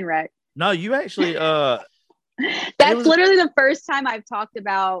wasn't a train wreck. No, you actually that's literally the first time I've talked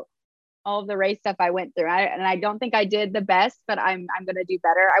about all of the race stuff I went through. And I don't think I did the best, but I'm going to do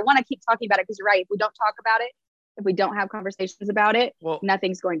better. I want to keep talking about it because you're right. If we don't talk about it, if we don't have conversations about it,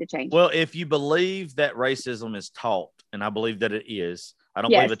 nothing's going to change. Well, if you believe that racism is taught, and I believe that it is, I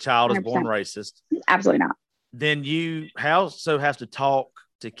don't believe a child 100%. Is born racist. Absolutely not. Then you also have to talk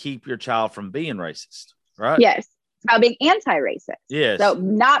to keep your child from being racist, right? Yes. It's about being anti-racist. Yes. So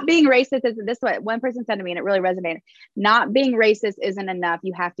not being racist is this what one person said to me, and it really resonated. Not being racist isn't enough.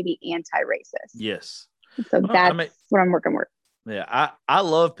 You have to be anti-racist. Yes. So that's what I'm working with. Yeah. I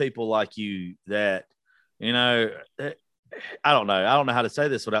love people like you that, you know, I don't know how to say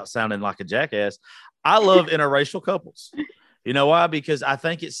this without sounding like a jackass. I love interracial couples. You know why? Because I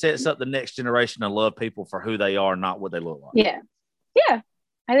think it sets up the next generation to love people for who they are, not what they look like. Yeah. Yeah.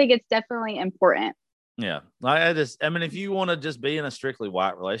 I think it's definitely important. Yeah. I mean, if you want to just be in a strictly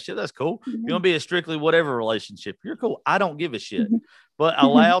white relationship, that's cool. If you want to be a strictly whatever relationship, you're cool. I don't give a shit. But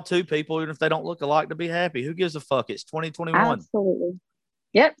allow 2 people, even if they don't look alike, to be happy. Who gives a fuck? It's 2021. Absolutely.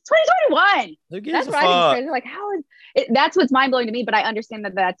 Yep, 2021. Who gives a fuck? I think is crazy. Like, how is it? That's what's mind blowing to me. But I understand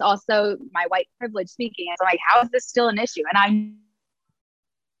that that's also my white privilege speaking. And so I'm like, how is this still an issue? And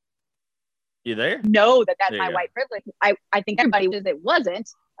you there? Know that's my white privilege. I think everybody wishes it wasn't.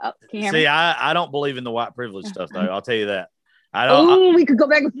 Oh, can you hear me? I don't believe in the white privilege stuff though. I'll tell you that. I don't. Oh, we could go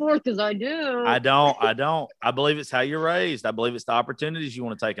back and forth because I do. I don't. I believe it's how you're raised. I believe it's the opportunities you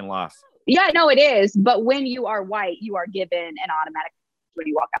want to take in life. Yeah, no, it is. But when you are white, you are given an automatic when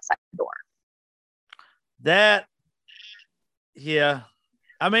you walk outside the door. That, yeah.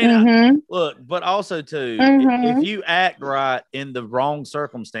 I mean, look, but also too, if you act right in the wrong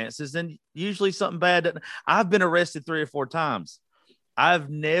circumstances, then usually something bad. I've been arrested 3 or 4 times.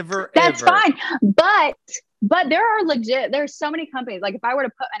 I've never. That's fine, but there are legit. There's so many companies. Like if I were to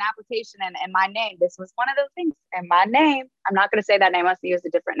put an application in my name, this was one of those things. In my name, I'm not going to say that name. I'll use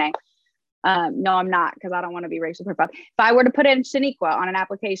a different name. No, I'm not, because I don't want to be racial profiled. If I were to put in Shaniqua on an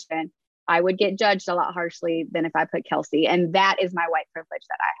application, I would get judged a lot harshly than if I put Kelsey. And that is my white privilege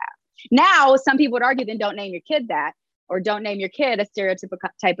that I have. Now, some people would argue, then don't name your kid that, or don't name your kid a stereotypical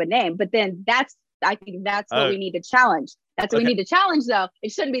type of name. But then I think that's what we need to challenge. That's what we need to challenge, though.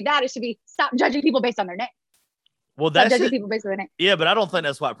 It shouldn't be that. It should be stop judging people based on their name. Well, that's judging people based on their name. Yeah, but I don't think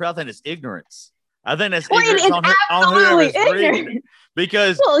that's white privilege. I think it's ignorance. I think that's ignorance on whoever's reading.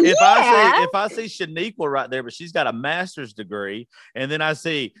 Because if I see Shaniqua right there, but she's got a master's degree, and then I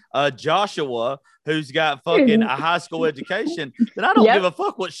see Joshua who's got fucking a high school education, then I don't give a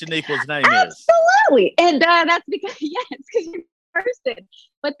fuck what Shaniqua's name is. Absolutely, and that's because because you're a person.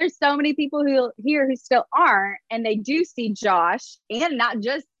 But there's so many people who still aren't, and they do see Josh, and not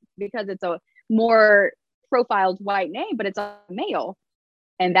just because it's a more profiled white name, but it's a male,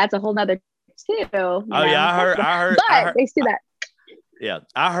 and that's a whole nother too. I heard. They see that. Yeah,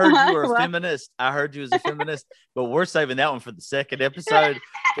 I heard you were a feminist. I heard you as a feminist, but we're saving that one for the second episode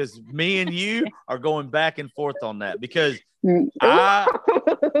because me and you are going back and forth on that. Because first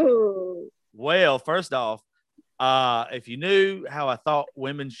off, if you knew how I thought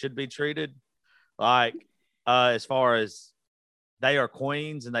women should be treated, like as far as they are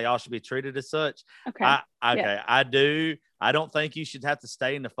queens and they all should be treated as such. Okay. I do. I don't think you should have to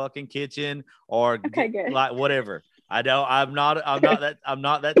stay in the fucking kitchen or like whatever. I don't. I'm not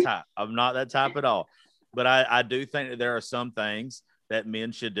that type. I'm not that type at all. But I do think that there are some things that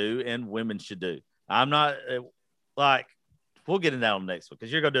men should do and women should do. I'm not like. We'll get into that on the next one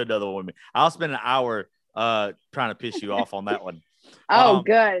because you're gonna do another one with me. I'll spend an hour trying to piss you off on that one. Oh,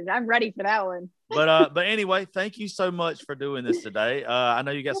 good. I'm ready for that one. But anyway, thank you so much for doing this today. I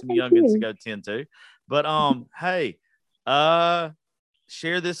know you got some youngins to go tend to, but hey,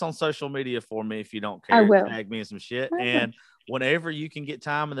 share this on social media for me if you don't care. I will. Tag me in some shit. And whenever you can get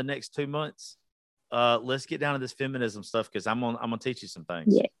time in the next 2 months, let's get down to this feminism stuff because I'm gonna teach you some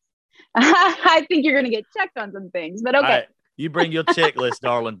things. Yeah. I think you're gonna get checked on some things, but okay. Right. You bring your checklist,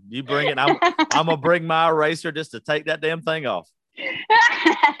 darling. You bring it. I'm gonna bring my eraser just to take that damn thing off.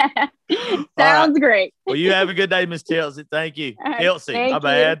 Sounds great. Well, you have a good day, Miss Kelsey. Thank you. Right, Kelsey, my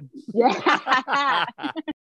bad. Yeah.